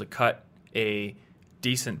was able to cut a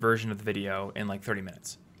decent version of the video in like 30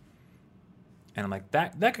 minutes. And I'm like,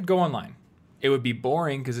 that could go online. It would be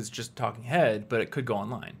boring because it's just talking head, but it could go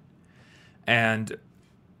online. And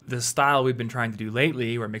the style we've been trying to do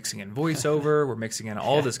lately, we're mixing in voiceover, we're mixing in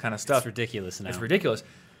all this kind of stuff. It's ridiculous now. It's ridiculous.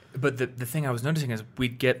 But the thing I was noticing is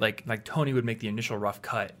we'd get like Tony would make the initial rough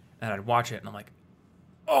cut and I'd watch it and I'm like,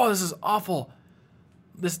 oh, this is awful.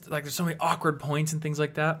 There's so many awkward points and things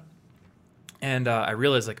like that. And I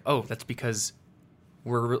realized, like, oh, that's because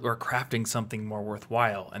we're crafting something more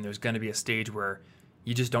worthwhile, and there's going to be a stage where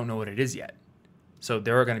you just don't know what it is yet. So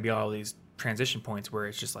there are going to be all these transition points where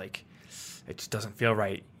it's just like, it just doesn't feel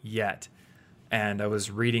right yet. And I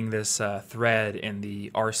was reading this thread in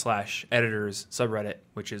the r/editors subreddit,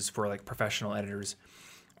 which is for like professional editors,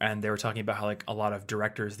 and they were talking about how like a lot of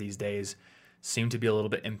directors these days seem to be a little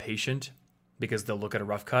bit impatient because they'll look at a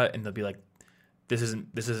rough cut and they'll be like, this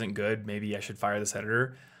isn't good. Maybe I should fire this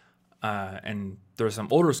editor. And there were some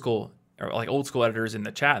old school editors in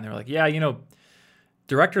the chat, and they were like, yeah,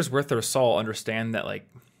 directors worth their salt understand that, like,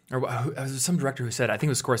 or some director who said, I think it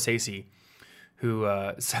was Scorsese, who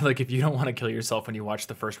said, like, if you don't want to kill yourself when you watch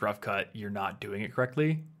the first rough cut, you're not doing it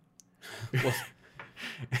correctly. Well,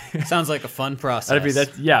 sounds like a fun process.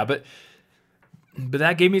 But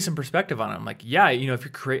that gave me some perspective on it. I'm like, yeah, if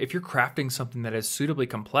you're crafting something that is suitably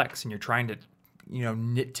complex and you're trying to,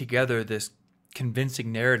 knit together this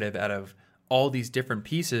convincing narrative out of all these different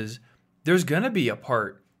pieces, there's going to be a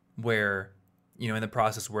part where, in the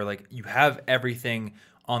process where like you have everything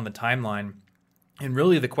on the timeline. And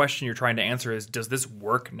really the question you're trying to answer is, does this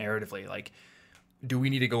work narratively? Like, do we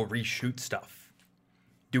need to go reshoot stuff?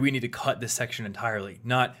 Do we need to cut this section entirely?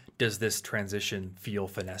 Not, does this transition feel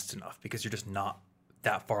finessed enough? Because you're just not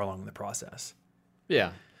that far along in the process.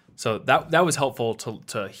 Yeah. So that was helpful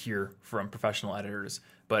to hear from professional editors.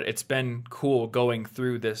 But it's been cool going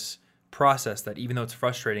through this process that even though it's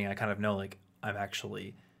frustrating, I kind of know like I'm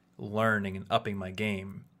actually learning and upping my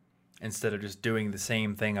game instead of just doing the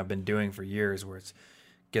same thing I've been doing for years where it's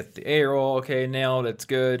get the A roll, okay, nailed, it's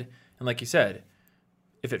good. And like you said,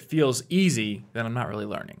 if it feels easy, then I'm not really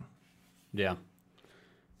learning. Yeah.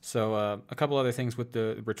 So a couple other things with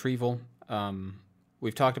the retrieval.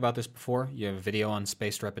 We've talked about this before. You have a video on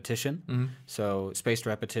spaced repetition. Mm-hmm. So spaced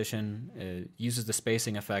repetition uses the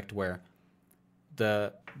spacing effect where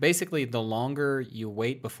basically the longer you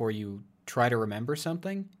wait before you try to remember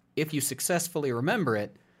something, if you successfully remember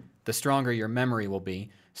it, the stronger your memory will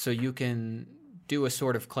be. So you can do a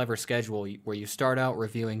sort of clever schedule where you start out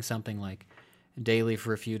reviewing something like daily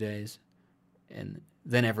for a few days, and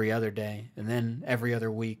then every other day, and then every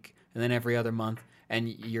other week, and then every other month.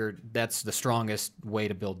 And that's the strongest way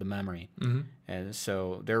to build the memory. Mm-hmm. And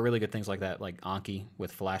so there are really good things like that, like Anki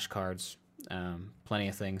with flashcards, plenty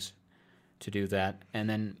of things to do that. And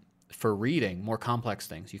then for reading, more complex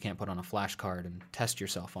things you can't put on a flashcard and test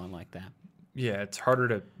yourself on like that. Yeah, it's harder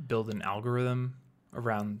to build an algorithm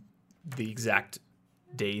around the exact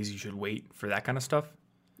days you should wait for that kind of stuff.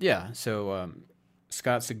 Yeah, so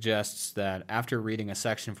Scott suggests that after reading a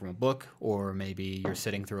section from a book, or maybe you're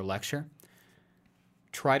sitting through a lecture,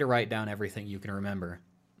 try to write down everything you can remember.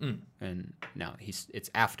 And now it's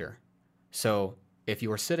after. So if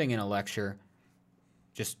you are sitting in a lecture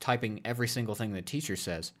just typing every single thing the teacher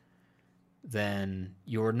says, then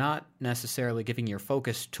you're not necessarily giving your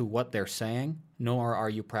focus to what they're saying, nor are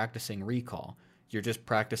you practicing recall. You're just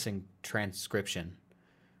practicing transcription,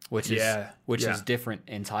 which is different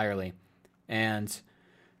entirely. And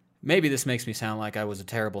maybe this makes me sound like I was a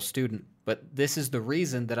terrible student, but this is the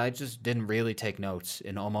reason that I just didn't really take notes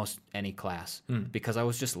in almost any class, because I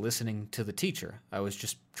was just listening to the teacher. I was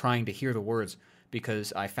just trying to hear the words,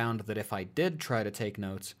 because I found that if I did try to take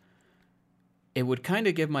notes, it would kind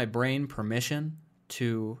of give my brain permission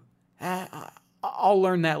to, I'll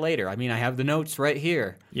learn that later. I mean, I have the notes right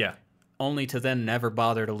here. Yeah. Only to then never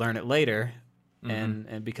bother to learn it later,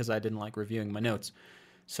 and because I didn't like reviewing my notes.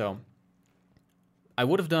 So I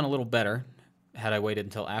would have done a little better had I waited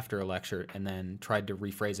until after a lecture and then tried to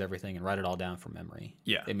rephrase everything and write it all down from memory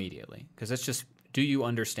immediately. Because it's just, do you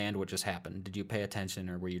understand what just happened? Did you pay attention,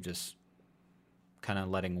 or were you just kind of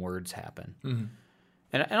letting words happen? Mm-hmm.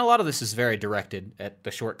 And a lot of this is very directed at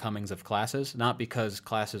the shortcomings of classes, not because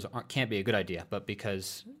classes can't be a good idea, but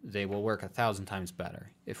because they will work 1,000 times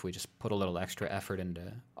better if we just put a little extra effort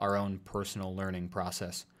into our own personal learning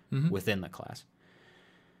process within the class.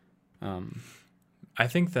 I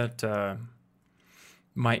think that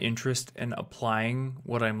my interest in applying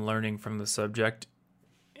what I'm learning from the subject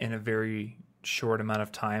in a very short amount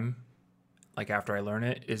of time, like after I learn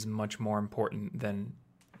it, is much more important than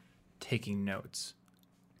taking notes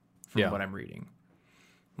from what I'm reading.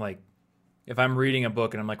 Like, if I'm reading a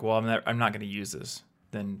book and I'm like, well, I'm not going to use this,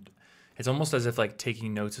 then it's almost as if like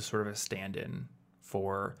taking notes is sort of a stand-in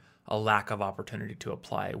for a lack of opportunity to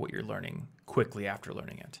apply what you're learning quickly after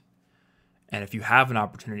learning it. And if you have an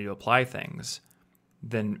opportunity to apply things,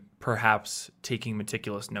 then perhaps taking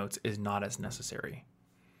meticulous notes is not as necessary.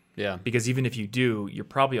 Yeah. Because even if you do, you're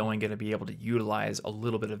probably only going to be able to utilize a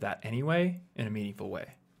little bit of that anyway in a meaningful way.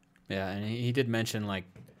 Yeah, and he did mention, like,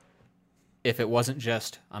 if it wasn't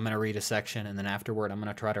just, I'm going to read a section and then afterward I'm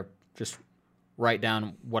going to try to just write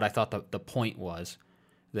down what I thought the point was,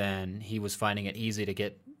 then he was finding it easy to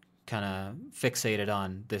get kind of fixated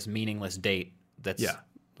on this meaningless date that's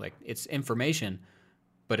like, it's information,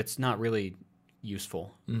 but it's not really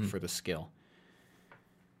useful for the skill.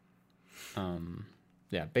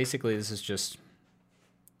 Yeah, basically this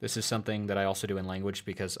is something that I also do in language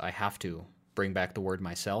because I have to bring back the word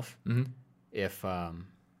myself.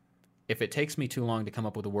 If it takes me too long to come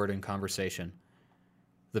up with a word in conversation,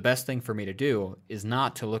 the best thing for me to do is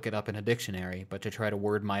not to look it up in a dictionary, but to try to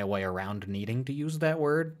word my way around needing to use that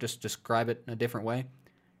word, just describe it in a different way,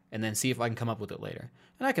 and then see if I can come up with it later.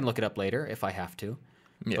 And I can look it up later if I have to.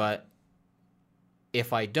 Yeah. But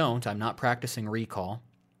if I don't, I'm not practicing recall,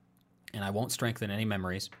 and I won't strengthen any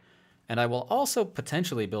memories. And I will also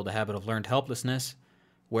potentially build a habit of learned helplessness,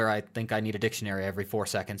 where I think I need a dictionary every 4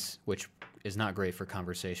 seconds, which is not great for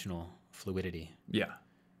conversational fluidity. Yeah.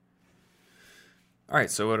 All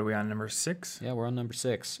right, so what are we on, number 6? Yeah, we're on number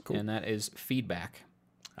 6, cool. And that is feedback.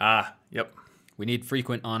 Yep. We need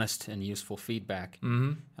frequent, honest, and useful feedback.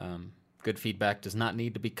 Good feedback does not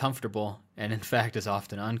need to be comfortable, and in fact is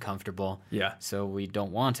often uncomfortable. Yeah. So we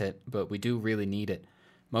don't want it, but we do really need it.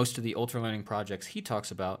 Most of the ultralearning projects he talks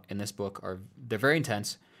about in this book they're very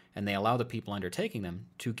intense, and they allow the people undertaking them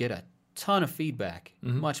to get a ton of feedback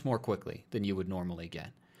much more quickly than you would normally get.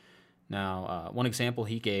 Now, one example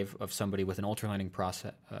he gave of somebody with an ultralearning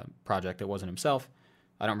project that wasn't himself,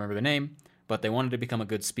 I don't remember the name, but they wanted to become a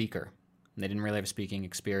good speaker. And they didn't really have a speaking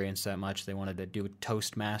experience that much. They wanted to do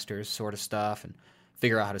Toastmasters sort of stuff and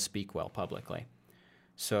figure out how to speak well publicly.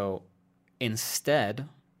 So instead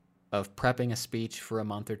of prepping a speech for a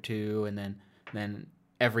month or two and then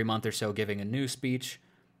every month or so giving a new speech,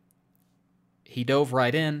 he dove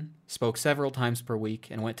right in, spoke several times per week,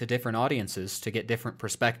 and went to different audiences to get different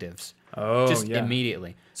perspectives. Oh, just yeah.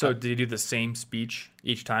 Immediately. So did he do the same speech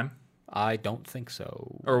each time? I don't think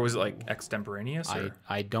so. Or was it like extemporaneous?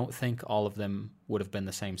 I don't think all of them would have been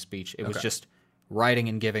the same speech. It was just writing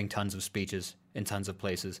and giving tons of speeches in tons of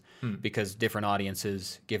places because different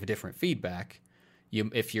audiences give different feedback.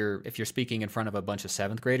 If you're speaking in front of a bunch of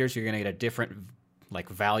 7th graders, you're going to get a different like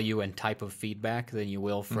value and type of feedback than you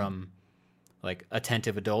will from like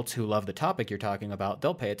attentive adults who love the topic you're talking about.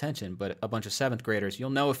 They'll pay attention, but a bunch of 7th graders, you'll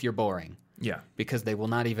know if you're boring. Yeah. Because they will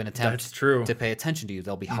not even attempt to pay attention to you.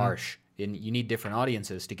 They'll be harsh. And you need different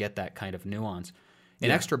audiences to get that kind of nuance.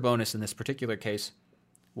 An extra bonus in this particular case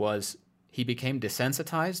was he became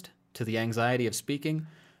desensitized to the anxiety of speaking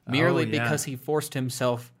merely because he forced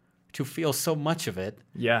himself to feel so much of it.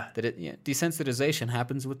 Yeah. That desensitization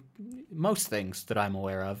happens with most things that I'm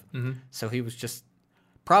aware of. So he was just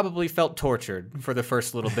probably felt tortured for the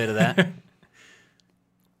first little bit of that.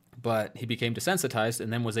 But he became desensitized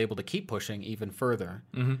and then was able to keep pushing even further.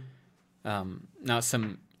 Now,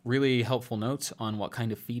 some really helpful notes on what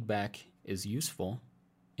kind of feedback is useful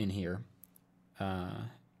in here. And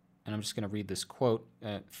I'm just going to read this quote.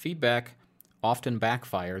 Feedback often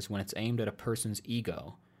backfires when it's aimed at a person's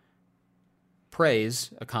ego.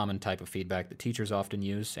 Praise, a common type of feedback that teachers often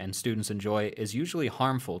use and students enjoy, is usually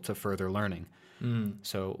harmful to further learning.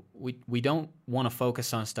 So we don't want to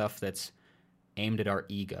focus on stuff that's aimed at our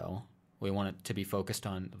ego. We want it to be focused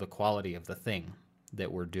on the quality of the thing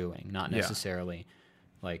that we're doing, not necessarily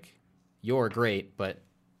like, you're great, but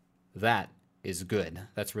that is good.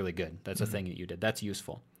 That's really good. That's a thing that you did. That's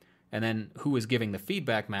useful. And then who is giving the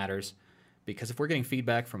feedback matters, because if we're getting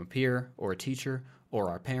feedback from a peer or a teacher or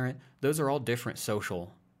our parent, those are all different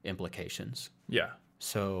social implications. Yeah.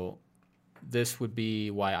 So this would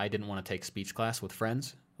be why I didn't want to take speech class with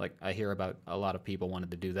friends. Like, I hear about a lot of people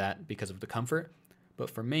wanted to do that because of the comfort. But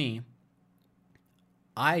for me,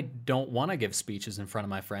 I don't want to give speeches in front of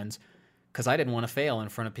my friends because I didn't want to fail in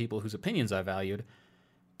front of people whose opinions I valued.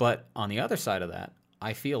 But on the other side of that,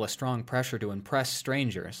 I feel a strong pressure to impress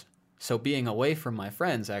strangers. So being away from my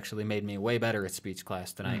friends actually made me way better at speech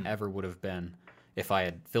class than I ever would have been if I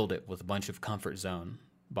had filled it with a bunch of comfort zone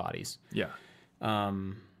bodies. Yeah.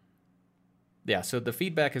 So the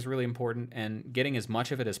feedback is really important, and getting as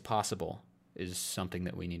much of it as possible is something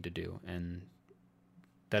that we need to do. And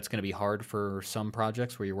that's going to be hard for some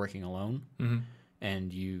projects where you're working alone.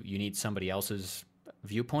 And you need somebody else's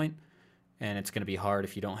viewpoint, and it's going to be hard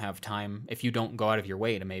if you don't have time, if you don't go out of your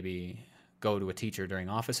way to maybe go to a teacher during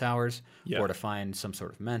office hours or to find some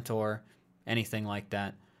sort of mentor, anything like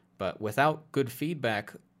that. But without good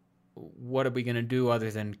feedback, what are we going to do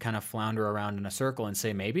other than kind of flounder around in a circle and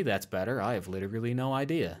say, maybe that's better? I have literally no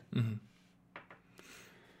idea.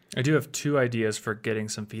 I do have 2 ideas for getting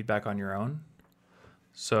some feedback on your own.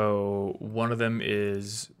 So one of them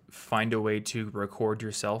is find a way to record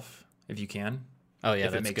yourself if you can. Oh, yeah,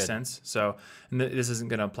 if it makes sense. So and this isn't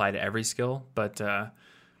going to apply to every skill, but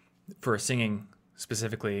for singing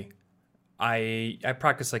specifically, I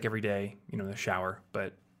practice like every day, in the shower,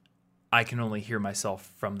 but I can only hear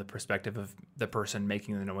myself from the perspective of the person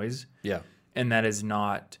making the noise. Yeah. And that is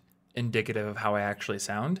not indicative of how I actually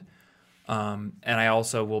sound. And I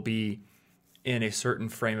also will be in a certain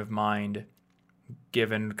frame of mind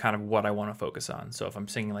given kind of what I want to focus on. So if I'm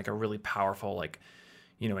singing like a really powerful,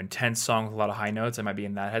 intense song with a lot of high notes, I might be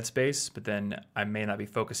in that headspace, but then I may not be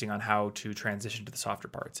focusing on how to transition to the softer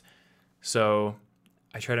parts. So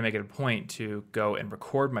I try to make it a point to go and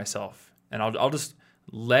record myself, and I'll just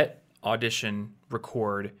let Audition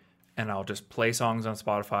record, and I'll just play songs on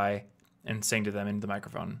Spotify and sing to them into the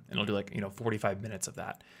microphone, and I'll do 45 minutes of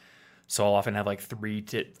that. So I'll often have like three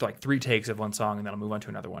takes of one song, and then I'll move on to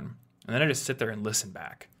another one. And then I just sit there and listen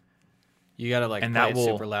back. You got to play it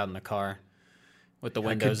super loud in the car with the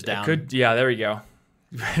windows down. Yeah, there we go.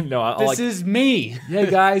 No, this is me. Hey,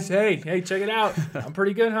 guys. Hey, check it out. I'm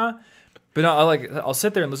pretty good, huh? But I'll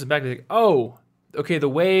sit there and listen back and be like, oh, okay, the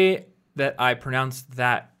way that I pronounced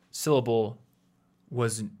that syllable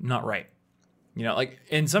was not right. You know, like,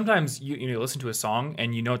 and sometimes you listen to a song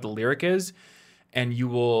and you know what the lyric is, and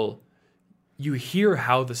you hear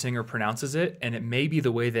how the singer pronounces it, and it may be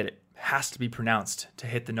the way that it has to be pronounced to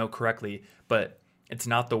hit the note correctly, but it's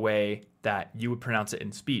not the way that you would pronounce it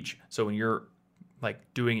in speech. So when you're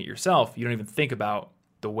like doing it yourself, you don't even think about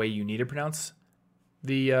the way you need to pronounce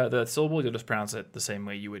the syllable. You'll just pronounce it the same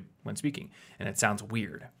way you would when speaking, and it sounds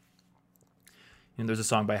weird. And there's a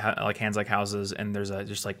song by like Hands Like Houses, and there's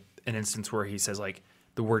just like an instance where he says like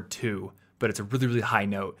the word "to," but it's a really, really high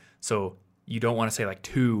note. So you don't want to say like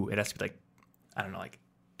 "to." It has to be like, I don't know, like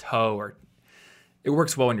 "toe," or it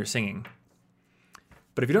works well when you're singing.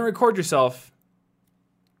 But if you don't record yourself,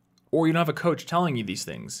 or you don't have a coach telling you these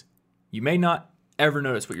things, you may not ever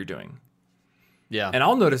notice what you're doing. Yeah. And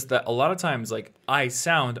I'll notice that a lot of times, like, I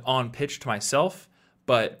sound on pitch to myself,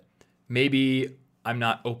 but maybe I'm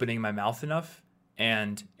not opening my mouth enough,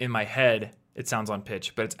 and in my head it sounds on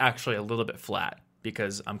pitch, but it's actually a little bit flat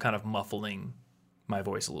because I'm kind of muffling my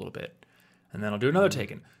voice a little bit. And then I'll do another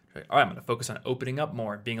take and, all right, I'm going to focus on opening up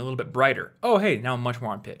more, being a little bit brighter. Oh, hey, now I'm much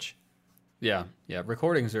more on pitch. Yeah.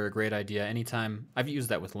 Recordings are a great idea. Anytime, I've used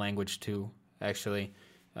that with language too, actually.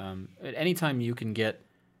 Anytime you can get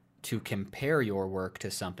to compare your work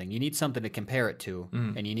to something, you need something to compare it to,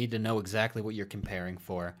 and you need to know exactly what you're comparing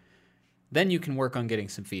for. Then you can work on getting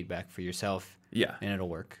some feedback for yourself. Yeah. And it'll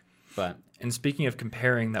work. And speaking of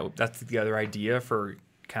comparing, that's the other idea for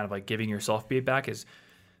kind of like giving yourself feedback is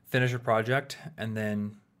finish a project, and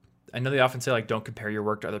then I know they often say like don't compare your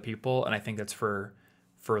work to other people, and I think that's for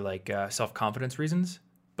like self-confidence reasons.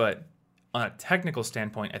 But on a technical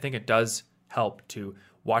standpoint, I think it does help to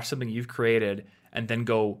watch something you've created and then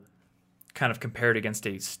go kind of compare it against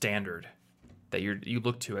a standard that you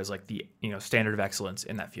look to as like the standard of excellence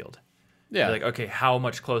in that field. Yeah. You're like, okay, how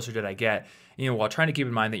much closer did I get? While trying to keep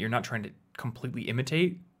in mind that you're not trying to completely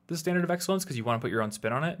imitate the standard of excellence because you want to put your own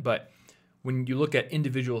spin on it. But when you look at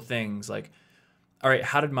individual things like, all right,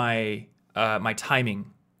 how did my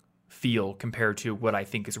timing feel compared to what I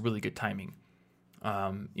think is really good timing?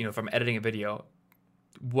 If I'm editing a video,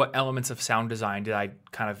 what elements of sound design did I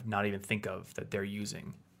kind of not even think of that they're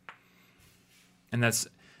using? And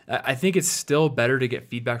I think it's still better to get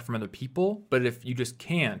feedback from other people, but if you just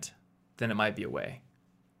can't, then it might be a way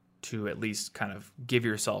to at least kind of give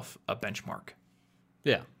yourself a benchmark.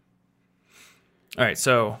 Yeah. All right,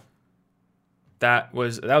 so that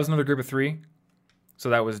was another group of 3. So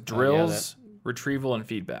that was drills, retrieval, and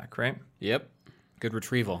feedback, right? Yep. Good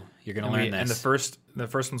retrieval. You're going to learn this. And the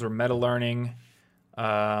first ones were meta learning,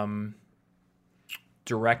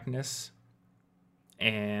 directness,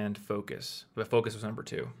 and focus. But focus was number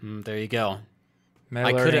 2. There you go.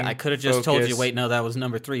 I could have just told you, wait, no, that was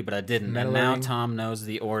number 3, but I didn't. And now Tom knows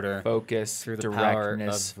the order. Focus, through the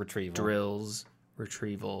directness, power of retrieval. Drills,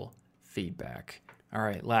 retrieval, feedback. All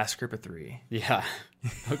right, last group of 3. Yeah.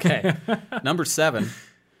 Okay. Number 7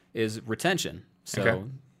 is retention. So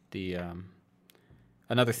the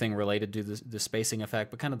another thing related to the spacing effect,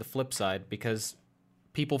 but kind of the flip side, because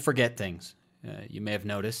people forget things. You may have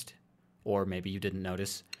noticed, or maybe you didn't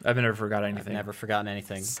notice. I've never forgotten anything. I've never forgotten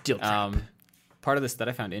anything. Still trap. Part of this that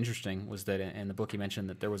I found interesting was that in the book you mentioned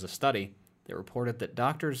that there was a study that reported that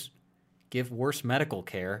doctors give worse medical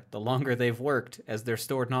care the longer they've worked as their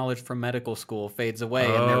stored knowledge from medical school fades away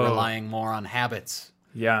and they're relying more on habits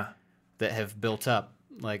that have built up.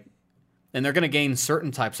 And they're going to gain certain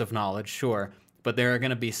types of knowledge, sure, but there are going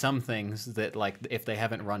to be some things that, like, if they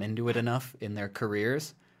haven't run into it enough in their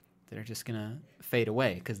careers, they're just going to fade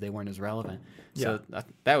away because they weren't as relevant. Yeah. So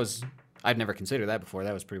that was, I'd never considered that before.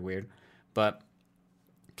 That was pretty weird. But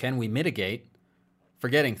can we mitigate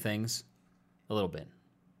forgetting things a little bit?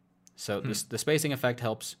 So the spacing effect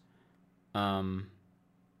helps. That's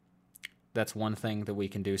one thing that we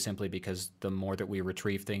can do simply because the more that we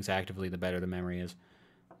retrieve things actively, the better the memory is.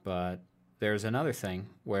 But there's another thing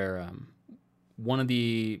where one of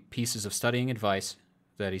the pieces of studying advice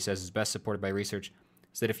that he says is best supported by research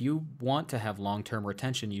is that if you want to have long-term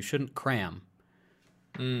retention, you shouldn't cram.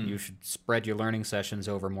 You should spread your learning sessions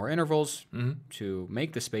over more intervals to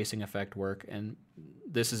make the spacing effect work. And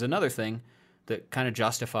this is another thing that kind of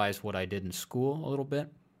justifies what I did in school a little bit,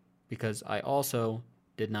 because I also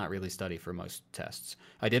did not really study for most tests.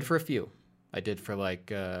 I did for a few. I did for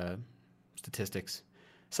like statistics.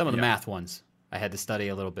 Some of the math ones I had to study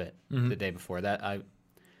a little bit the day before. That I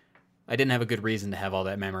didn't have a good reason to have all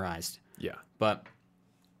that memorized. Yeah. But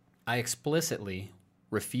I explicitly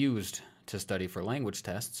refused to study for language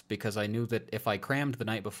tests because I knew that if I crammed the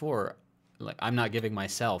night before, like, I'm not giving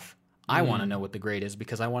myself I want to know what the grade is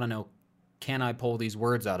because I want to know, can I pull these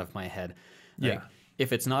words out of my head? Like, Yeah.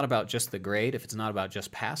 If it's not about just the grade, if it's not about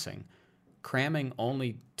just passing, cramming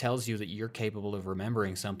only tells you that you're capable of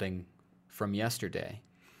remembering something from yesterday.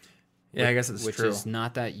 Yeah, I guess it's which true. is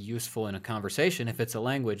not that useful in a conversation if it's a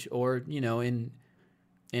language, or in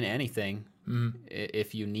anything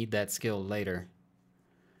if you need that skill later.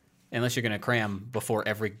 Unless you're going to cram before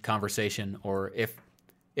every conversation, or if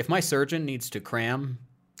my surgeon needs to cram,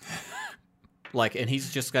 and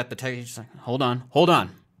he's just got the tech, he's just like, hold on,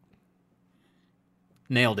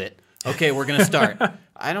 nailed it. Okay, we're going to start.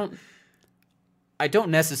 I don't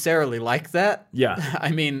necessarily like that. Yeah.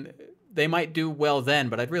 I mean, they might do well then,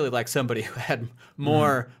 but I'd really like somebody who had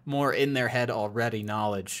more in their head already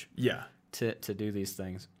knowledge. Yeah. To do these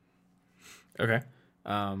things. Okay.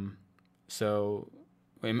 So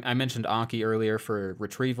I mentioned Anki earlier for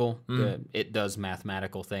retrieval. It does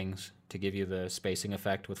mathematical things to give you the spacing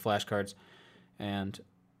effect with flashcards. And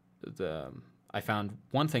I found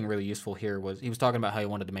one thing really useful here was he was talking about how he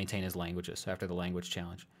wanted to maintain his languages after the language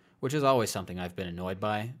challenge, which is always something I've been annoyed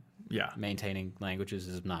by. Yeah. Maintaining languages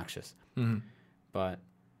is obnoxious. Mm-hmm. But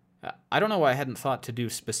I don't know why I hadn't thought to do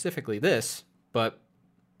specifically this, but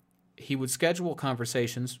he would schedule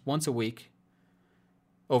conversations once a week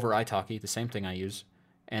over italki, the same thing I use,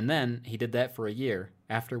 and then he did that for a year,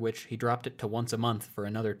 after which he dropped it to once a month for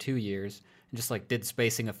another 2 years, and just did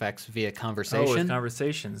spacing effects via conversation. Oh, with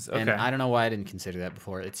conversations. Okay. And I don't know why I didn't consider that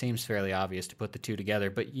before. It seems fairly obvious to put the two together,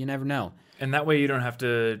 but you never know. And that way you don't have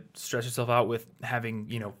to stress yourself out with having,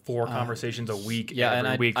 4 conversations a week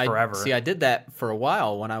every week forever. See, I did that for a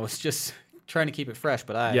while when I was just trying to keep it fresh,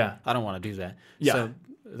 but I don't want to do that. Yeah. So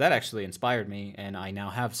that actually inspired me, and I now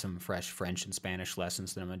have some fresh French and Spanish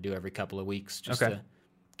lessons that I'm going to do every couple of weeks just to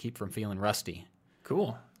keep from feeling rusty.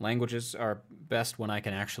 Cool. Languages are best when I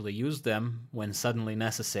can actually use them when suddenly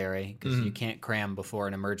necessary, because you can't cram before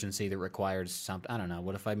an emergency that requires something. I don't know.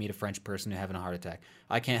 What if I meet a French person who's having a heart attack?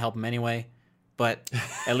 I can't help them anyway, but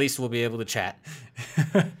at least we'll be able to chat.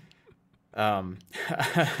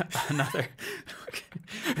 Another.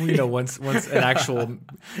 Once an actual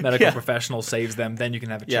medical professional saves them, then you can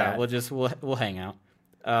have a chat. Yeah, we'll hang out.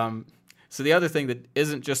 So the other thing that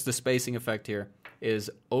isn't just the spacing effect here is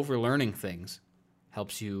overlearning things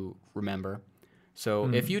helps you remember. So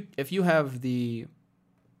if you have the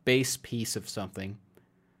base piece of something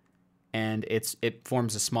and it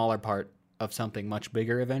forms a smaller part of something much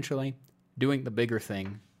bigger eventually, doing the bigger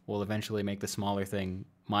thing will eventually make the smaller thing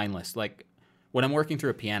mindless. Like when I'm working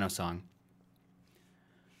through a piano song,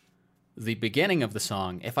 the beginning of the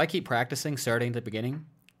song, if I keep practicing starting at the beginning,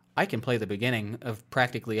 I can play the beginning of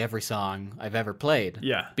practically every song I've ever played.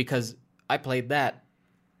 Yeah. Because I played that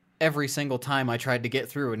every single time I tried to get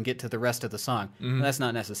through and get to the rest of the song. And that's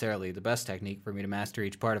not necessarily the best technique for me to master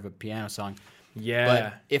each part of a piano song. Yeah.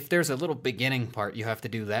 But if there's a little beginning part you have to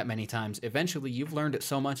do that many times, eventually you've learned it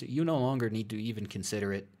so much that you no longer need to even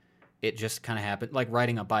consider it. It just kind of happened, like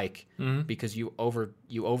riding a bike, because you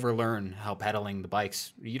overlearn how pedaling the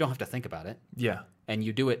bikes. You don't have to think about it. Yeah. And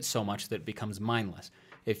you do it so much that it becomes mindless.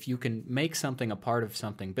 If you can make something a part of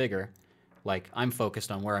something bigger, like I'm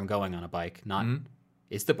focused on where I'm going on a bike, not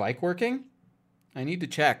is the bike working? I need to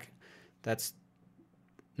check. That's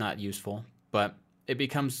not useful, but it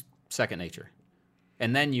becomes second nature.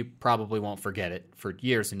 And then you probably won't forget it for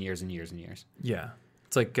years and years and years and years. Yeah.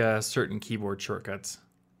 It's like certain keyboard shortcuts.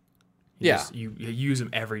 You use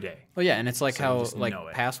them every day. Well, yeah, and it's like So how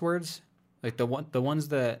passwords, like the ones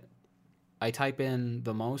that I type in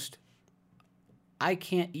the most, I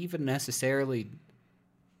can't even necessarily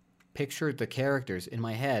picture the characters in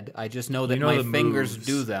my head. I just know that my fingers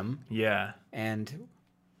do them. Yeah. And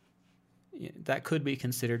that could be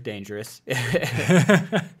considered dangerous.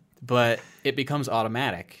 But it becomes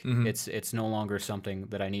automatic. It's no longer something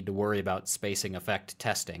that I need to worry about spacing effect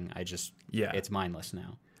testing. It's mindless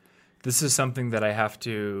now. This is something that I have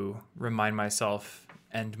to remind myself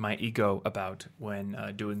and my ego about when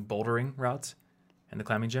doing bouldering routes in the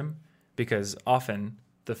climbing gym, because often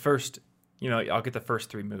the first, I'll get the first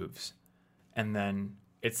 3 moves, and then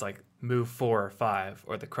it's like move 4 or 5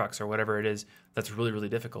 or the crux or whatever it is that's really, really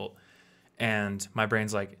difficult. And my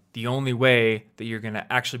brain's like, the only way that you're going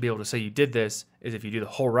to actually be able to say you did this is if you do the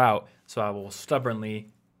whole route. So I will stubbornly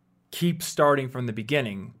keep starting from the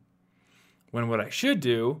beginning. When what I should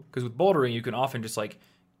do, because with bouldering, you can often just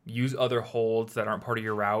use other holds that aren't part of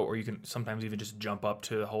your route, or you can sometimes even just jump up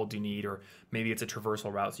to the hold you need, or maybe it's a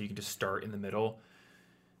traversal route, so you can just start in the middle.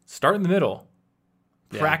 Start in the middle.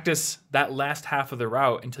 Yeah. Practice that last half of the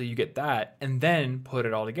route until you get that, and then put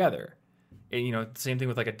it all together. And, same thing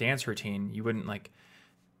with a dance routine. You wouldn't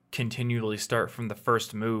continually start from the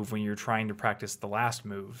first move when you're trying to practice the last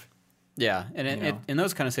move. Yeah, and in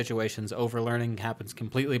those kind of situations, overlearning happens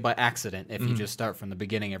completely by accident if you just start from the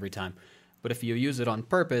beginning every time. But if you use it on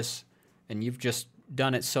purpose and you've just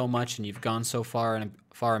done it so much and you've gone so far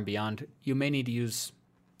and beyond, you may need to use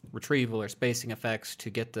retrieval or spacing effects to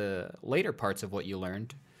get the later parts of what you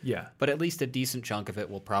learned. Yeah. But at least a decent chunk of it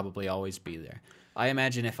will probably always be there. I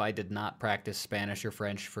imagine if I did not practice Spanish or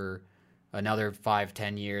French for another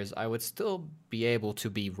 5-10 years, I would still be able to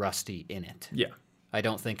be rusty in it. Yeah. I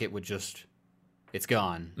don't think it would just, it's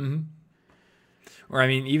gone. Mm-hmm. Or I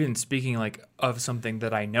mean, even speaking like of something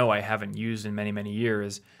that I know I haven't used in many, many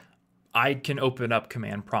years, I can open up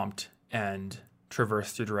command prompt and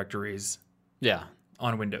traverse through directories. Yeah.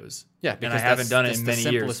 On Windows. Yeah, and I haven't done it in many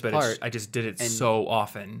years, but I just did it so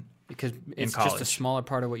often. Because it's just a smaller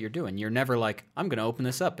part of what you're doing. You're never like, I'm going to open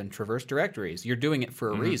this up and traverse directories. You're doing it for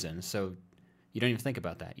a reason, so you don't even think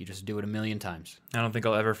about that. You just do it a million times. I don't think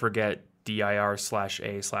I'll ever forget dir/a/od.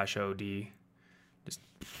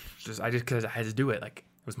 Just because I had to do it, like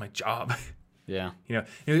it was my job. Yeah. You know,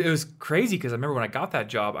 it was crazy because I remember when I got that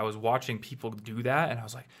job, I was watching people do that, and I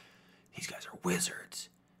was like, these guys are wizards.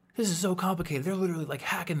 This is so complicated. They're literally like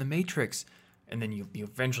hacking the matrix. And then you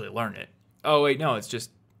eventually learn it. Oh, wait, no, it's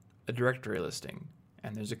just a directory listing.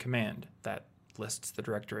 And there's a command that lists the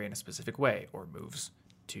directory in a specific way or moves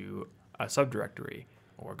to a subdirectory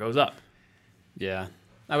or goes up. Yeah.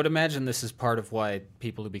 I would imagine this is part of why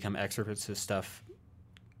people who become experts at stuff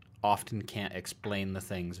often can't explain the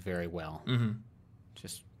things very well. Mm-hmm.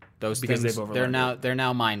 Just those because things, they're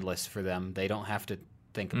now mindless for them. They don't have to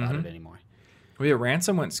think about it anymore. Well, yeah,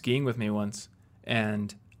 Ransom went skiing with me once,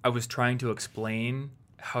 and I was trying to explain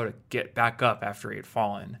how to get back up after he had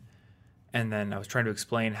fallen. And then I was trying to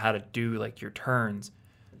explain how to do, like, your turns.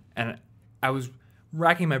 And I was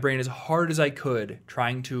racking my brain as hard as I could,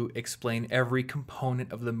 trying to explain every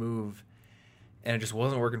component of the move. And it just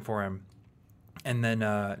wasn't working for him. And then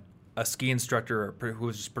a ski instructor who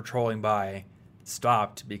was just patrolling by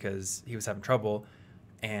stopped because he was having trouble.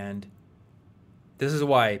 And this is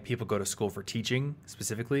why people go to school for teaching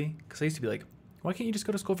specifically. Because I used to be like, why can't you just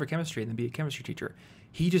go to school for chemistry and then be a chemistry teacher?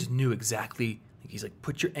 He just knew exactly. He's like,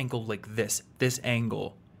 put your ankle like this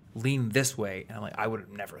angle, lean this way. And I'm like, I would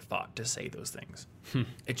have never thought to say those things.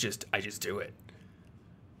 I just do it.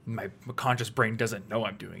 My conscious brain doesn't know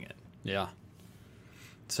I'm doing it. Yeah.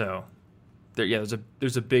 So, there's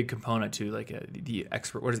a big component to like the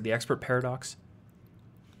expert. What is it? The expert paradox,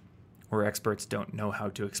 where experts don't know how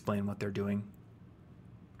to explain what they're doing.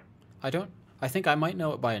 I think I might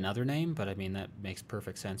know it by another name, but I mean, that makes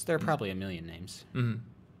perfect sense. There are probably a million names.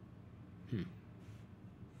 Mm-hmm.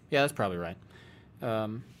 Yeah, that's probably right.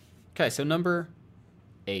 Okay, so number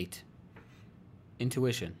 8,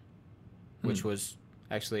 intuition, which was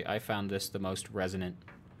actually, I found this the most resonant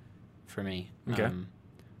for me. Okay.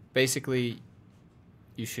 Basically,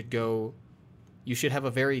 you should have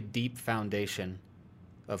a very deep foundation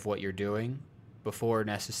of what you're doing before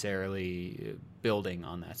necessarily building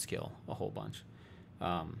on that skill a whole bunch.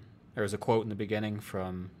 There was a quote in the beginning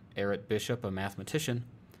from Eric Bishop, a mathematician,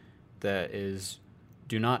 that is,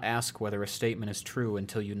 do not ask whether a statement is true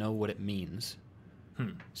until you know what it means.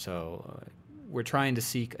 So we're trying to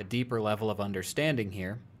seek a deeper level of understanding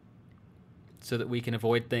here so that we can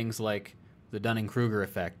avoid things like the Dunning-Kruger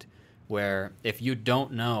effect, where if you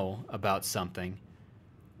don't know about something,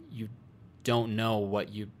 you don't know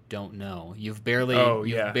what you don't know. You've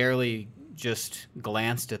barely just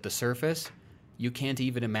glanced at the surface. You can't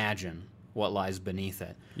even imagine what lies beneath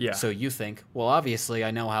it. Yeah. So you think, well, obviously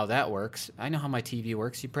I know how that works. I know how my TV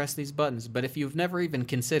works. You press these buttons. But if you've never even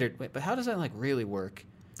considered, wait, but how does that like really work?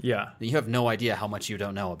 Yeah. You have no idea how much you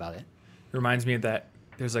don't know about it. It reminds me of that.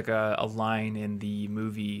 There's like a line in the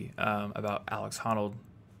movie about Alex Honnold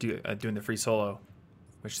doing the free solo,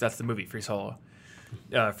 which that's the movie, Free Solo.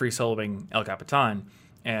 Free soloing El Capitan.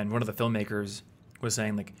 And one of the filmmakers was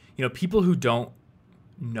saying, like, you know, people who don't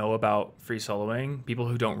know about free soloing, people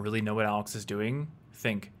who don't really know what Alex is doing,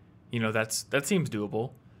 think, you know, that seems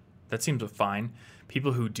doable. That seems fine.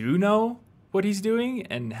 People who do know what he's doing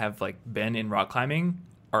and have like been in rock climbing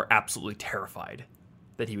are absolutely terrified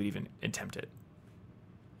that he would even attempt it.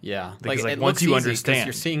 Yeah, because like it once looks you easy understand,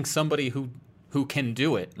 you're seeing somebody who can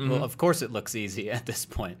do it. Well, of course it looks easy at this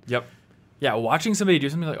point. Yep. Yeah, watching somebody do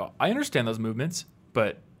something like, oh, I understand those movements,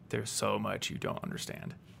 but there's so much you don't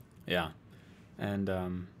understand. Yeah.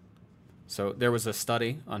 And so there was a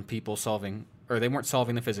study on people solving, or they weren't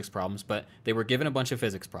solving the physics problems, but they were given a bunch of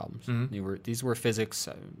physics problems. These were physics.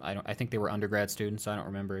 I think they were undergrad students. I don't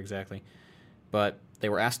remember exactly, but they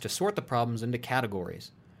were asked to sort the problems into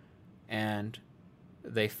categories. And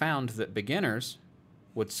they found that beginners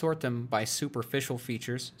would sort them by superficial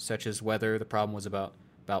features, such as whether the problem was about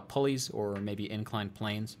pulleys or maybe inclined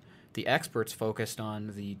planes. The experts focused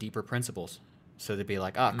on the deeper principles. So they'd be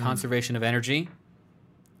like, conservation of energy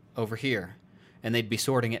over here. And they'd be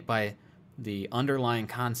sorting it by the underlying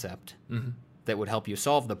concept that would help you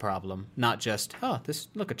solve the problem, not just,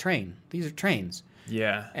 look, a train. These are trains.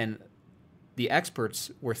 Yeah. And the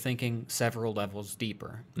experts were thinking several levels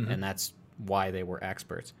deeper, and that's why they were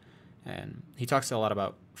experts. And he talks a lot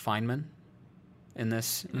about Feynman in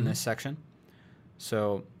this section.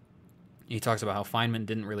 So he talks about how Feynman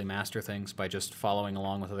didn't really master things by just following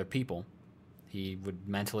along with other people. He would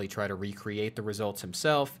mentally try to recreate the results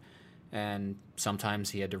himself, and sometimes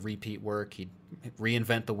he had to repeat work. He'd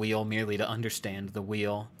reinvent the wheel merely to understand the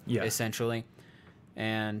wheel, essentially.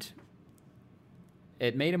 And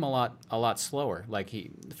it made him a lot slower. Like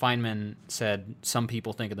Feynman said, some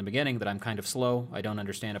people think in the beginning that I'm kind of slow. I don't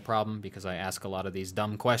understand a problem because I ask a lot of these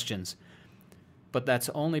dumb questions. But that's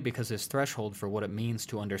only because his threshold for what it means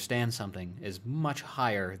to understand something is much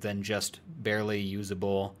higher than just barely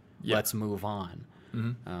usable, let's move on.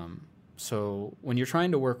 So when you're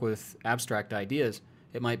trying to work with abstract ideas,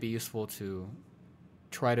 it might be useful to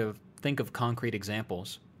try to think of concrete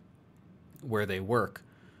examples where they work.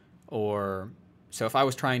 So if I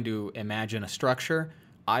was trying to imagine a structure,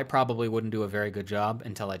 I probably wouldn't do a very good job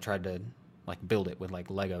until I tried to build it with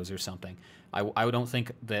Legos or something. I don't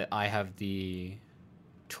think that I have the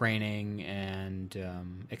training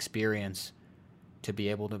and experience to be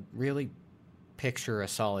able to really picture a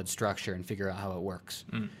solid structure and figure out how it works.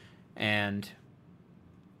 And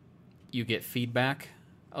you get feedback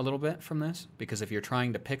a little bit from this, because if you're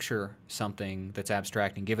trying to picture something that's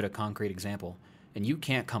abstract and give it a concrete example, and you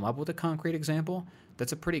can't come up with a concrete example,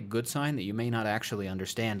 that's a pretty good sign that you may not actually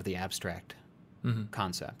understand the abstract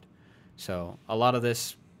concept. So a lot of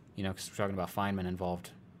this, because we're talking about Feynman,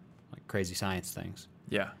 involved crazy science things.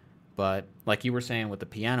 Yeah. But like you were saying with the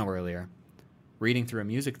piano earlier, reading through a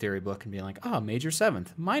music theory book and being like, major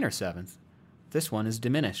seventh, minor seventh, this one is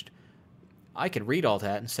diminished. I could read all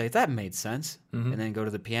that and say, that made sense, and then go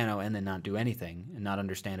to the piano and then not do anything and not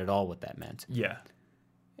understand at all what that meant. Yeah.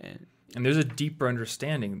 And there's a deeper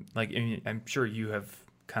understanding. I'm sure you have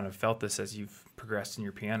kind of felt this as you've progressed in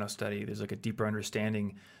your piano study. There's a deeper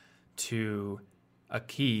understanding to a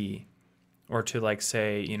key, or to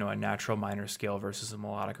say, a natural minor scale versus a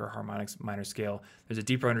melodic or harmonic minor scale. There's a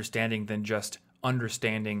deeper understanding than just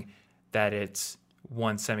understanding that it's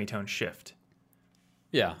one semitone shift.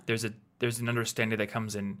 Yeah. There's an understanding that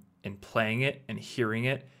comes in playing it and hearing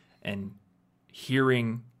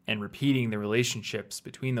and repeating the relationships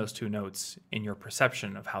between those two notes in your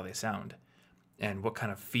perception of how they sound and what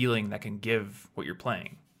kind of feeling that can give what you're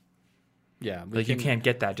playing. Yeah. You can't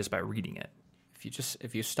get that just by reading it.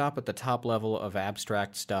 If you stop at the top level of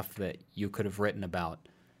abstract stuff that you could have written about,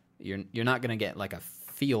 you're not going to get a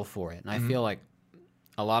feel for it. And I feel like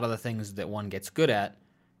a lot of the things that one gets good at,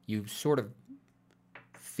 you sort of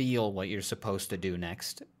feel what you're supposed to do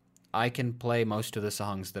next. I can play most of the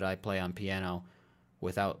songs that I play on piano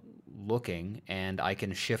without looking, and I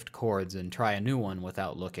can shift chords and try a new one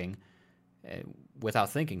without looking, without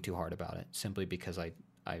thinking too hard about it, simply because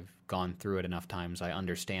I've gone through it enough times. I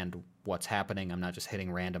understand what's happening. I'm not just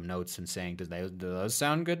hitting random notes and saying, do those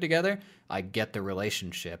sound good together? I get the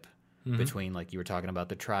relationship between, you were talking about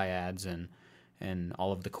the triads and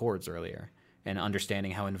all of the chords earlier, and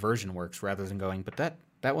understanding how inversion works rather than going, but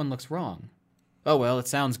that one looks wrong. Oh, well, it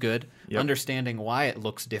sounds good. Yep. Understanding why it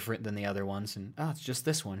looks different than the other ones, and it's just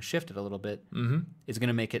this one, shift it a little bit, is going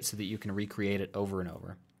to make it so that you can recreate it over and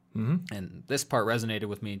over. And this part resonated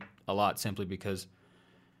with me a lot simply because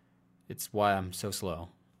it's why I'm so slow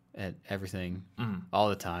at everything all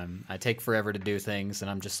the time. I take forever to do things, and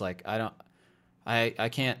I'm just I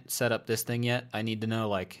can't set up this thing yet. I need to know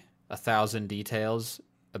 1,000 details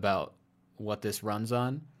about what this runs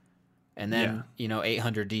on. And then,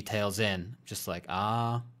 800 details in, just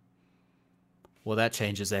well, that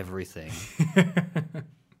changes everything.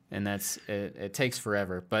 And it takes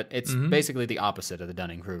forever. But it's basically the opposite of the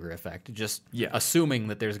Dunning-Kruger effect. Just assuming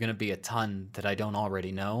that there's going to be a ton that I don't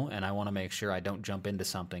already know, and I want to make sure I don't jump into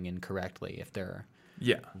something incorrectly if there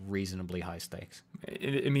are reasonably high stakes.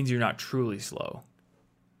 It means you're not truly slow.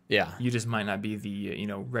 Yeah. You just might not be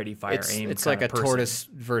the, ready, fire, aim It's like a tortoise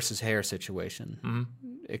versus hare situation.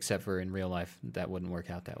 Except for in real life, that wouldn't work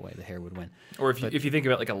out that way. The hare would win. Or if you think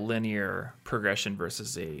about a linear progression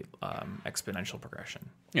versus a exponential progression.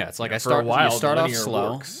 Yeah, it's like you start off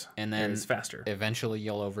slow, and then it's faster. Eventually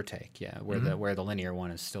you'll overtake. Yeah, where the linear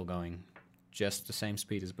one is still going just the same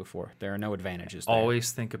speed as before. There are no advantages there.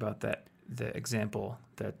 Always think about that the example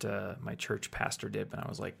that my church pastor did when I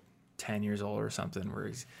was like 10 years old or something,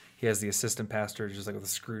 where he has the assistant pastor just like with a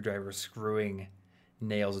screwdriver screwing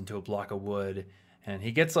nails into a block of wood, and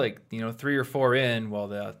he gets like 3 or 4 in while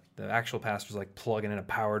the actual pastor's like plugging in a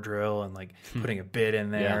power drill and like putting a bit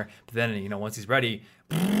in there. Yeah. But then once he's ready,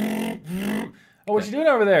 oh, what you doing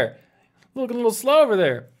over there? Looking a little slow over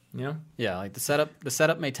there. Yeah, like the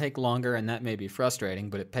setup may take longer, and that may be frustrating,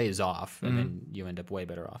 but it pays off, and then you end up way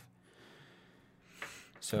better off.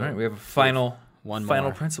 So all right, we have a final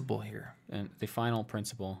principle here. And the final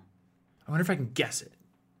principle. I wonder if I can guess it.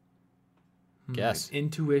 Guess. Like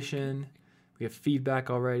intuition. We have feedback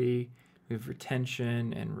already. We have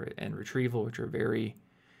retention and retrieval, which are we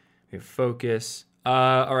have focus.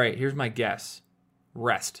 All right, here's my guess.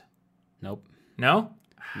 Rest. Nope. No?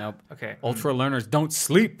 Nope. Okay. Ultra learners don't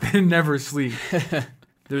sleep. Never sleep.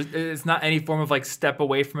 It's not any form of like step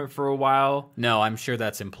away from it for a while. No, I'm sure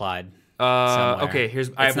that's implied. Okay,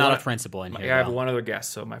 it's not a principle in here. I have one other guess.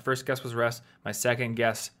 So my first guess was rest. My second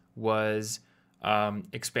guess was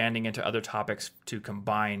expanding into other topics to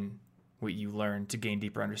combine what you learn to gain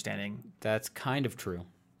deeper understanding. That's kind of true.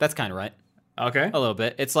 That's kind of right. Okay. A little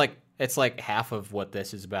bit. It's like half of what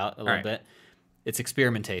this is about. A little bit. It's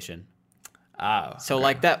experimentation. Oh, so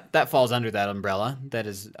like that falls under that umbrella. That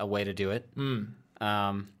is a way to do it.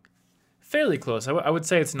 Fairly close. I would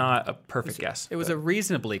say it's not a perfect guess. It was a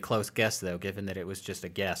reasonably close guess, though, given that it was just a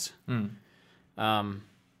guess.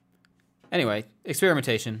 Anyway,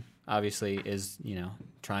 experimentation obviously is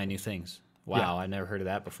trying new things. Wow, yeah. I've never heard of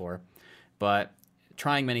that before. But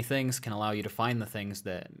trying many things can allow you to find the things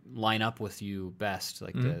that line up with you best,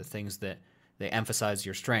 like the things that they emphasize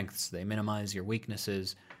your strengths, they minimize your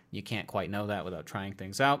weaknesses. You can't quite know that without trying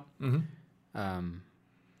things out.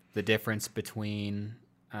 The difference between,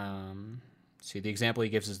 the example he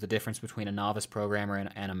gives is the difference between a novice programmer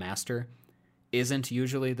and a master isn't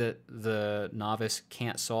usually that the novice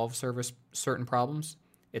can't solve certain problems.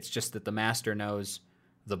 It's just that the master knows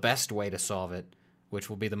the best way to solve it, which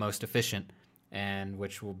will be the most efficient and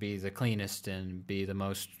which will be the cleanest and be the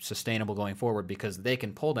most sustainable going forward, because they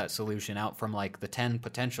can pull that solution out from like the 10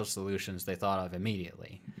 potential solutions they thought of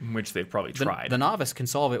immediately. Which they've probably tried. The novice can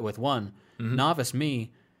solve it with one. Novice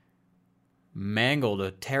me mangled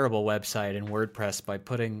a terrible website in WordPress by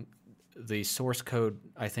putting the source code,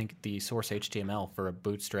 I think the source HTML for a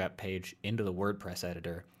Bootstrap page, into the WordPress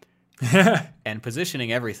editor and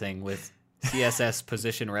positioning everything with CSS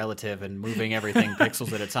position relative and moving everything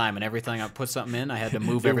pixels at a time, and every time I put something in, I had to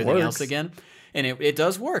move everything else again. And it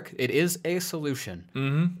does work. It is a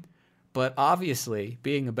solution. But obviously,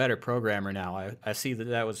 being a better programmer now, I see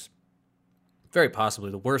that was very possibly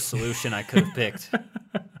the worst solution I could have picked.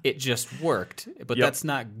 It just worked, but that's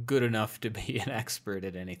not good enough to be an expert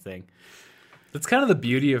at anything. That's kind of the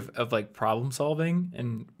beauty of like problem solving,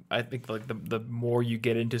 and I think like the more you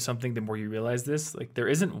get into something, the more you realize this. Like there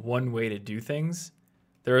isn't one way to do things.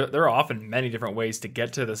 There are often many different ways to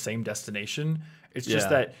get to the same destination. It's just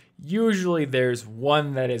that usually there's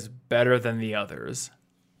one that is better than the others.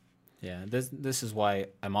 Yeah, this is why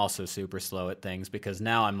I'm also super slow at things, because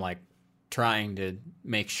now I'm like trying to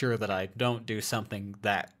make sure that I don't do something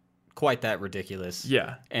quite that ridiculous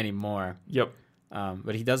anymore. Yep.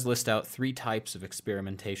 But he does list out 3 types of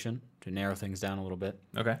experimentation to narrow things down a little bit.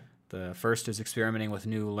 Okay. The first is experimenting with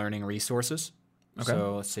new learning resources. Okay.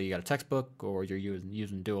 So let's say you got a textbook, or you're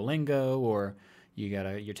using Duolingo, or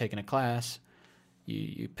you're taking a class.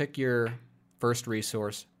 You pick your first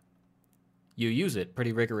resource. You use it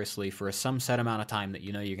pretty rigorously for some set amount of time that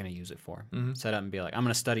you know you're going to use it for. Set up and be like, I'm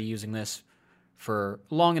going to study using this for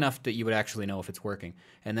long enough that you would actually know if it's working.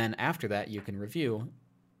 And then after that, you can review,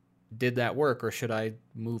 did that work, or should I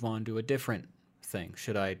move on to a different thing?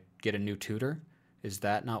 Should I get a new tutor? Is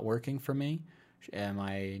that not working for me? Am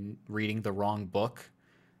I reading the wrong book?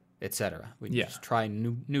 Etc. We just try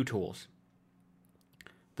new tools.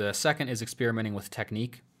 The second is experimenting with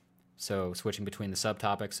technique. So switching between the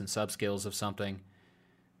subtopics and subskills of something,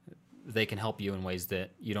 they can help you in ways that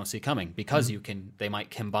you don't see coming, because they might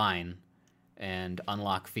combine and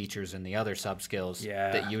unlock features in the other subskills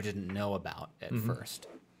that you didn't know about at first.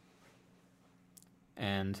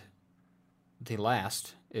 And the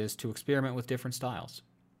last is to experiment with different styles.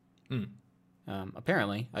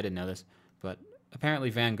 Apparently, I didn't know this, but apparently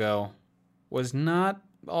Van Gogh was not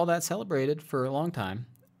all that celebrated for a long time,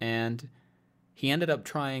 and he ended up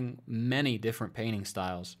trying many different painting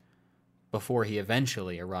styles before he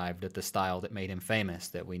eventually arrived at the style that made him famous,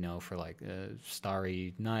 that we know for like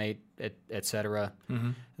Starry Night, etc.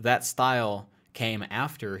 That style came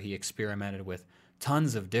after he experimented with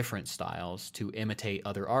tons of different styles to imitate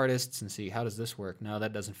other artists and see how does this work. No,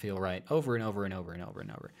 that doesn't feel right. Over and over and over and over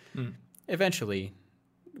and over. Eventually,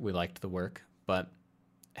 we liked the work, but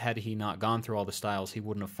had he not gone through all the styles, he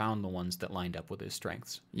wouldn't have found the ones that lined up with his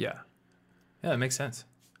strengths. Yeah, that makes sense.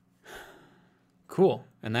 Cool.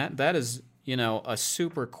 And that is, a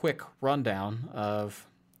super quick rundown of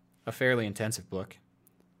a fairly intensive book.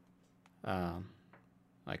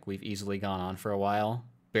 Like we've easily gone on for a while,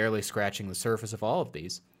 barely scratching the surface of all of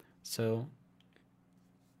these. So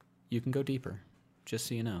you can go deeper, just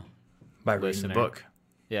so you know. By reading the book.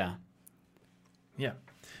 Yeah. Yeah.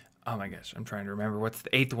 Oh my gosh, I'm trying to remember. What's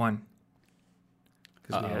the 8th one?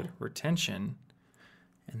 Because we had retention,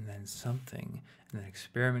 and then something, and then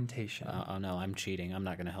experimentation. Oh no, I'm cheating. I'm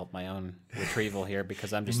not going to help my own retrieval here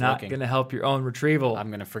because I'm just You're not looking. going to help your own retrieval. I'm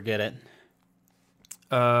going to forget it.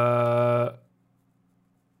 I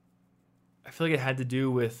feel like it had to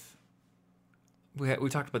do with we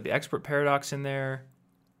talked about the expert paradox in there.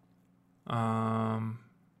 All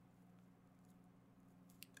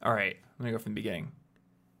right, let me go from the beginning.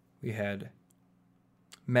 We had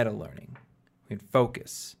meta learning. We had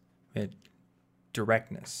focus. We had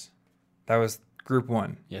directness. That was group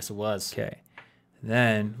 1. Yes, it was. Okay.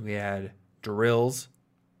 Then we had drills.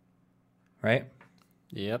 Right?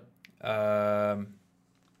 Yep.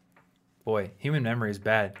 Boy, human memory is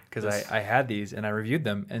bad because I had these and I reviewed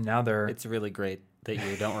them and now they're... It's really great that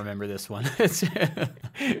you don't remember this one. There's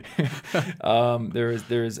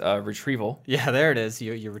retrieval. Yeah, there it is.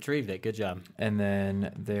 You retrieved it. Good job. And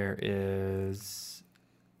then there is...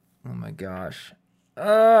 Oh my gosh.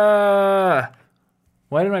 Why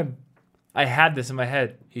did I had this in my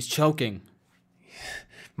head. He's choking.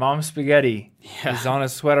 Mom spaghetti. Yeah. He's on a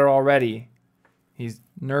sweater already. He's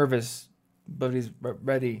nervous, but he's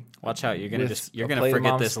ready. Watch out! You're gonna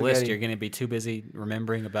forget this list. You're gonna be too busy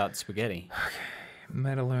remembering about spaghetti. Okay.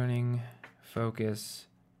 Meta learning, focus,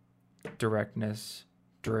 directness,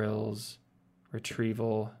 drills,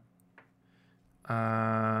 retrieval. Oh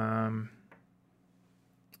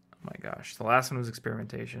my gosh, the last one was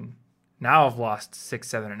experimentation. Now I've lost 6,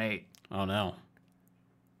 7, and 8. Oh no!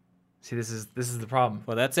 See, this is the problem.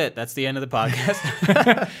 Well, that's it. That's the end of the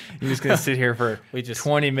podcast. You're just gonna sit here for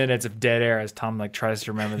 20 minutes of dead air as Tom tries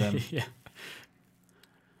to remember them. Yeah.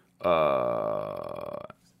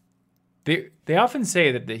 They often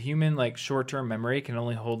say that the human short-term memory can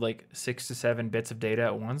only hold 6 to 7 bits of data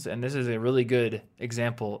at once, and this is a really good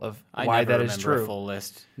example of why that is true. I never remember a full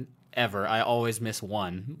list ever. I always miss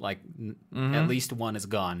one. At least one is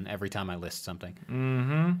gone every time I list something.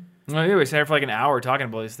 Mm-hmm. Well, anyway, we sat here for an hour talking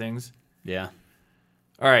about these things. Yeah.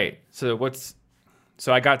 All right. So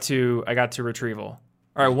I got to retrieval.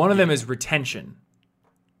 All right. One of them is retention.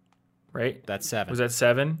 Right. That's 7. Was that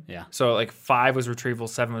 7? Yeah. So 5 was retrieval,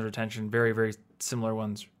 7 was retention. Very, very similar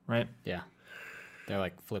ones, right? Yeah. They're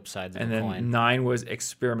like flip sides of the the coin. And then 9 was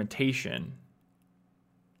experimentation.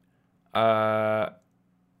 Was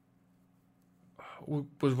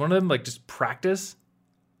one of them just practice?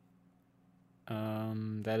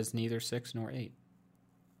 That is neither 6 nor 8.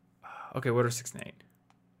 Okay, what are 6 and 8?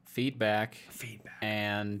 Feedback.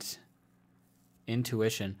 And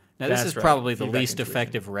intuition. Now, That's this is right. probably the least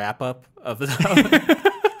effective wrap-up of the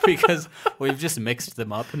because we've just mixed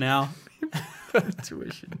them up now.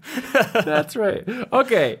 Intuition. That's right.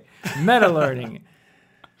 Okay. Meta learning.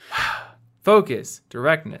 Focus,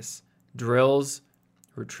 directness, drills,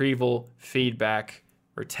 retrieval, feedback,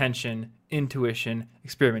 retention, intuition,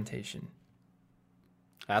 experimentation.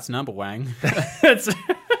 That's number wang. That's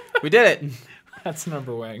we did it. That's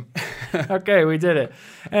number wang. Okay, we did it.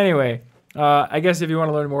 Anyway, I guess if you want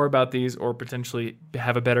to learn more about these or potentially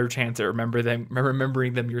have a better chance at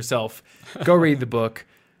remembering them yourself, go read the book.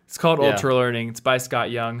 It's called Ultralearning. It's by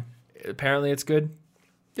Scott Young. Apparently it's good.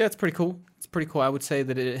 Yeah, it's pretty cool. It's pretty cool. I would say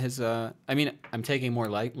that it has... I'm taking more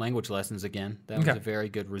language lessons again. That was a very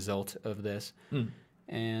good result of this.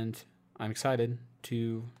 And I'm excited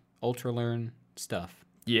to ultra-learn stuff.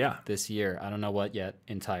 Yeah. This year. I don't know what yet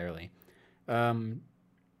entirely. I don't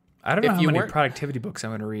know how many productivity books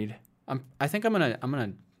I'm going to read. I think I'm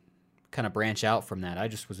gonna kind of branch out from that. I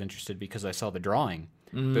just was interested because I saw the drawing,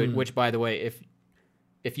 which, by the way,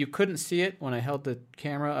 if you couldn't see it when I held the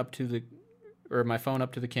camera up to my phone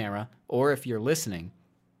up to the camera, or if you're listening,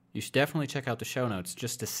 you should definitely check out the show notes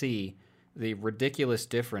just to see the ridiculous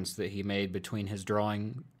difference that he made between his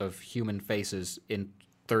drawing of human faces in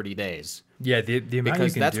 30 days. Yeah, the amount because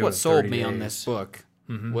you can that's do what in sold 30 me days. on this book,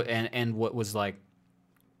 and what was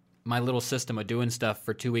my little system of doing stuff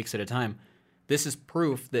for 2 weeks at a time. This is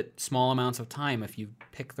proof that small amounts of time, if you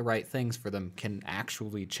pick the right things for them, can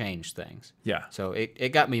actually change things. Yeah. So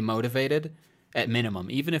it got me motivated, at minimum.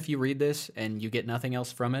 Even if you read this and you get nothing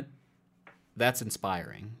else from it, that's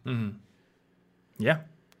inspiring. Mm-hmm. Yeah.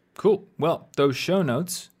 Cool. Well, those show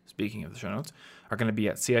notes, speaking of the show notes, are going to be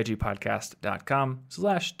at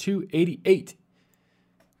cigpodcast.com/288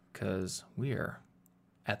 because we are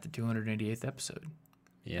at the 288th episode.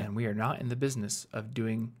 Yeah. And we are not in the business of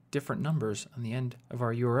doing different numbers on the end of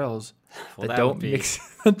our URLs Well, that that don't would be- mix,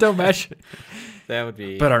 that don't match. That would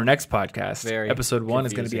be. But our next podcast, Very episode 1,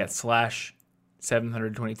 is going to be confusing. at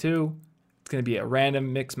 /722. It's going to be a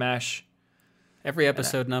random mix mash. Every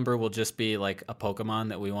episode number will just be like a Pokemon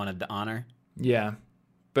that we wanted to honor. Yeah.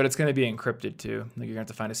 But it's going to be encrypted too. Like you're going to have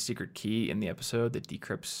to find a secret key in the episode that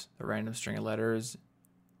decrypts a random string of letters.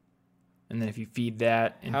 And then if you feed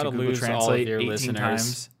that into How to Google lose all of Translate your 18 listeners.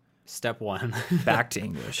 times Step 1. back to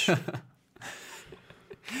English.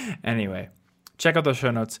 Anyway, check out those show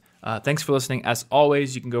notes. Thanks for listening. As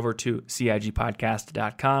always, you can go over to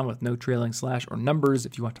cigpodcast.com with no trailing slash or numbers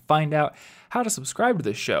if you want to find out how to subscribe to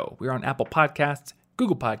this show. We're on Apple Podcasts,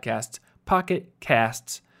 Google Podcasts, Pocket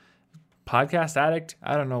Casts, Podcast Addict,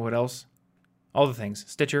 I don't know what else. All the things.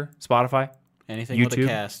 Stitcher, Spotify, Anything with a YouTube.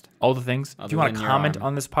 cast. all the things. If Other you want to than your comment arm.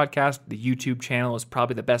 on this podcast, the YouTube channel is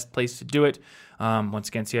probably the best place to do it. Once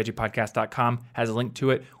again, cigpodcast.com has a link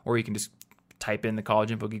to it, or you can just type in the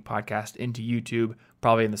College Info Geek podcast into YouTube,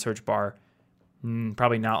 probably in the search bar.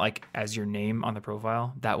 Probably not like as your name on the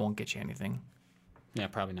profile. That won't get you anything. Yeah,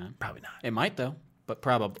 probably not. Probably not. It might though, but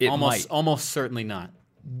probably It might. almost certainly not.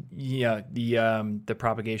 Yeah, the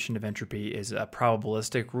propagation of entropy is a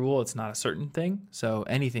probabilistic rule. It's not a certain thing, so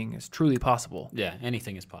anything is truly possible. Yeah,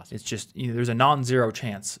 anything is possible. It's just there's a non-zero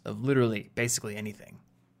chance of literally basically anything,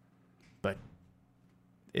 but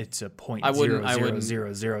it's a point I wouldn't- I zero wouldn't-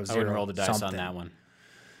 zero zero I wouldn't zero roll the dice on something. that one.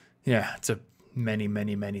 Yeah, it's a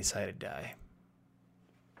many sided die.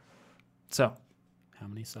 So How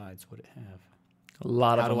many sides would it have? a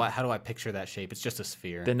lot How of them. do I picture that shape? It's just a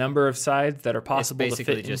sphere. The number of sides that are possible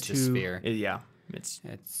basically to fit just a into sphere. Yeah, it's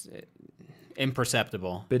It's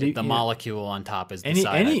imperceptible. But the the molecule on top is the any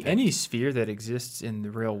side. I any think. any sphere that exists in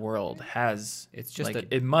the real world has. It's just like,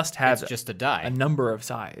 a- it must have It's just a die. a number of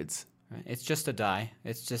sides. Right? It's just a die.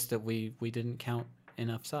 It's just that we didn't count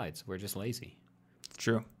enough sides. We're just lazy. It's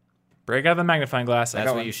true. Break out the magnifying glass. I That's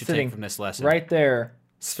got what one you should sitting take from this lesson. right there.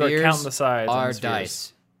 Start Spheres counting the sides. on are the spheres.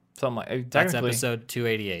 dice. Something like That's technically. episode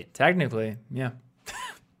 288. Technically, yeah.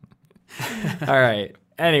 All right.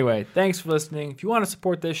 Anyway, thanks for listening. If you want to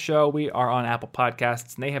support this show, we are on Apple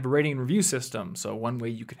Podcasts, and they have a rating and review system. So one way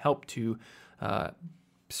you can help to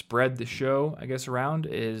spread the show, I guess, around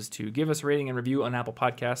is to give us a rating and review on Apple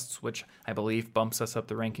Podcasts, which I believe bumps us up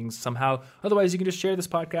the rankings somehow. Otherwise, you can just share this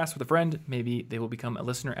podcast with a friend. Maybe they will become a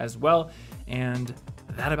listener as well. And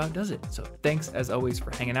that about does it. So thanks, as always,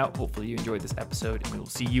 for hanging out. Hopefully you enjoyed this episode, and we will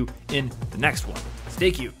see you in the next one.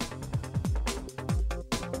 Stay cute.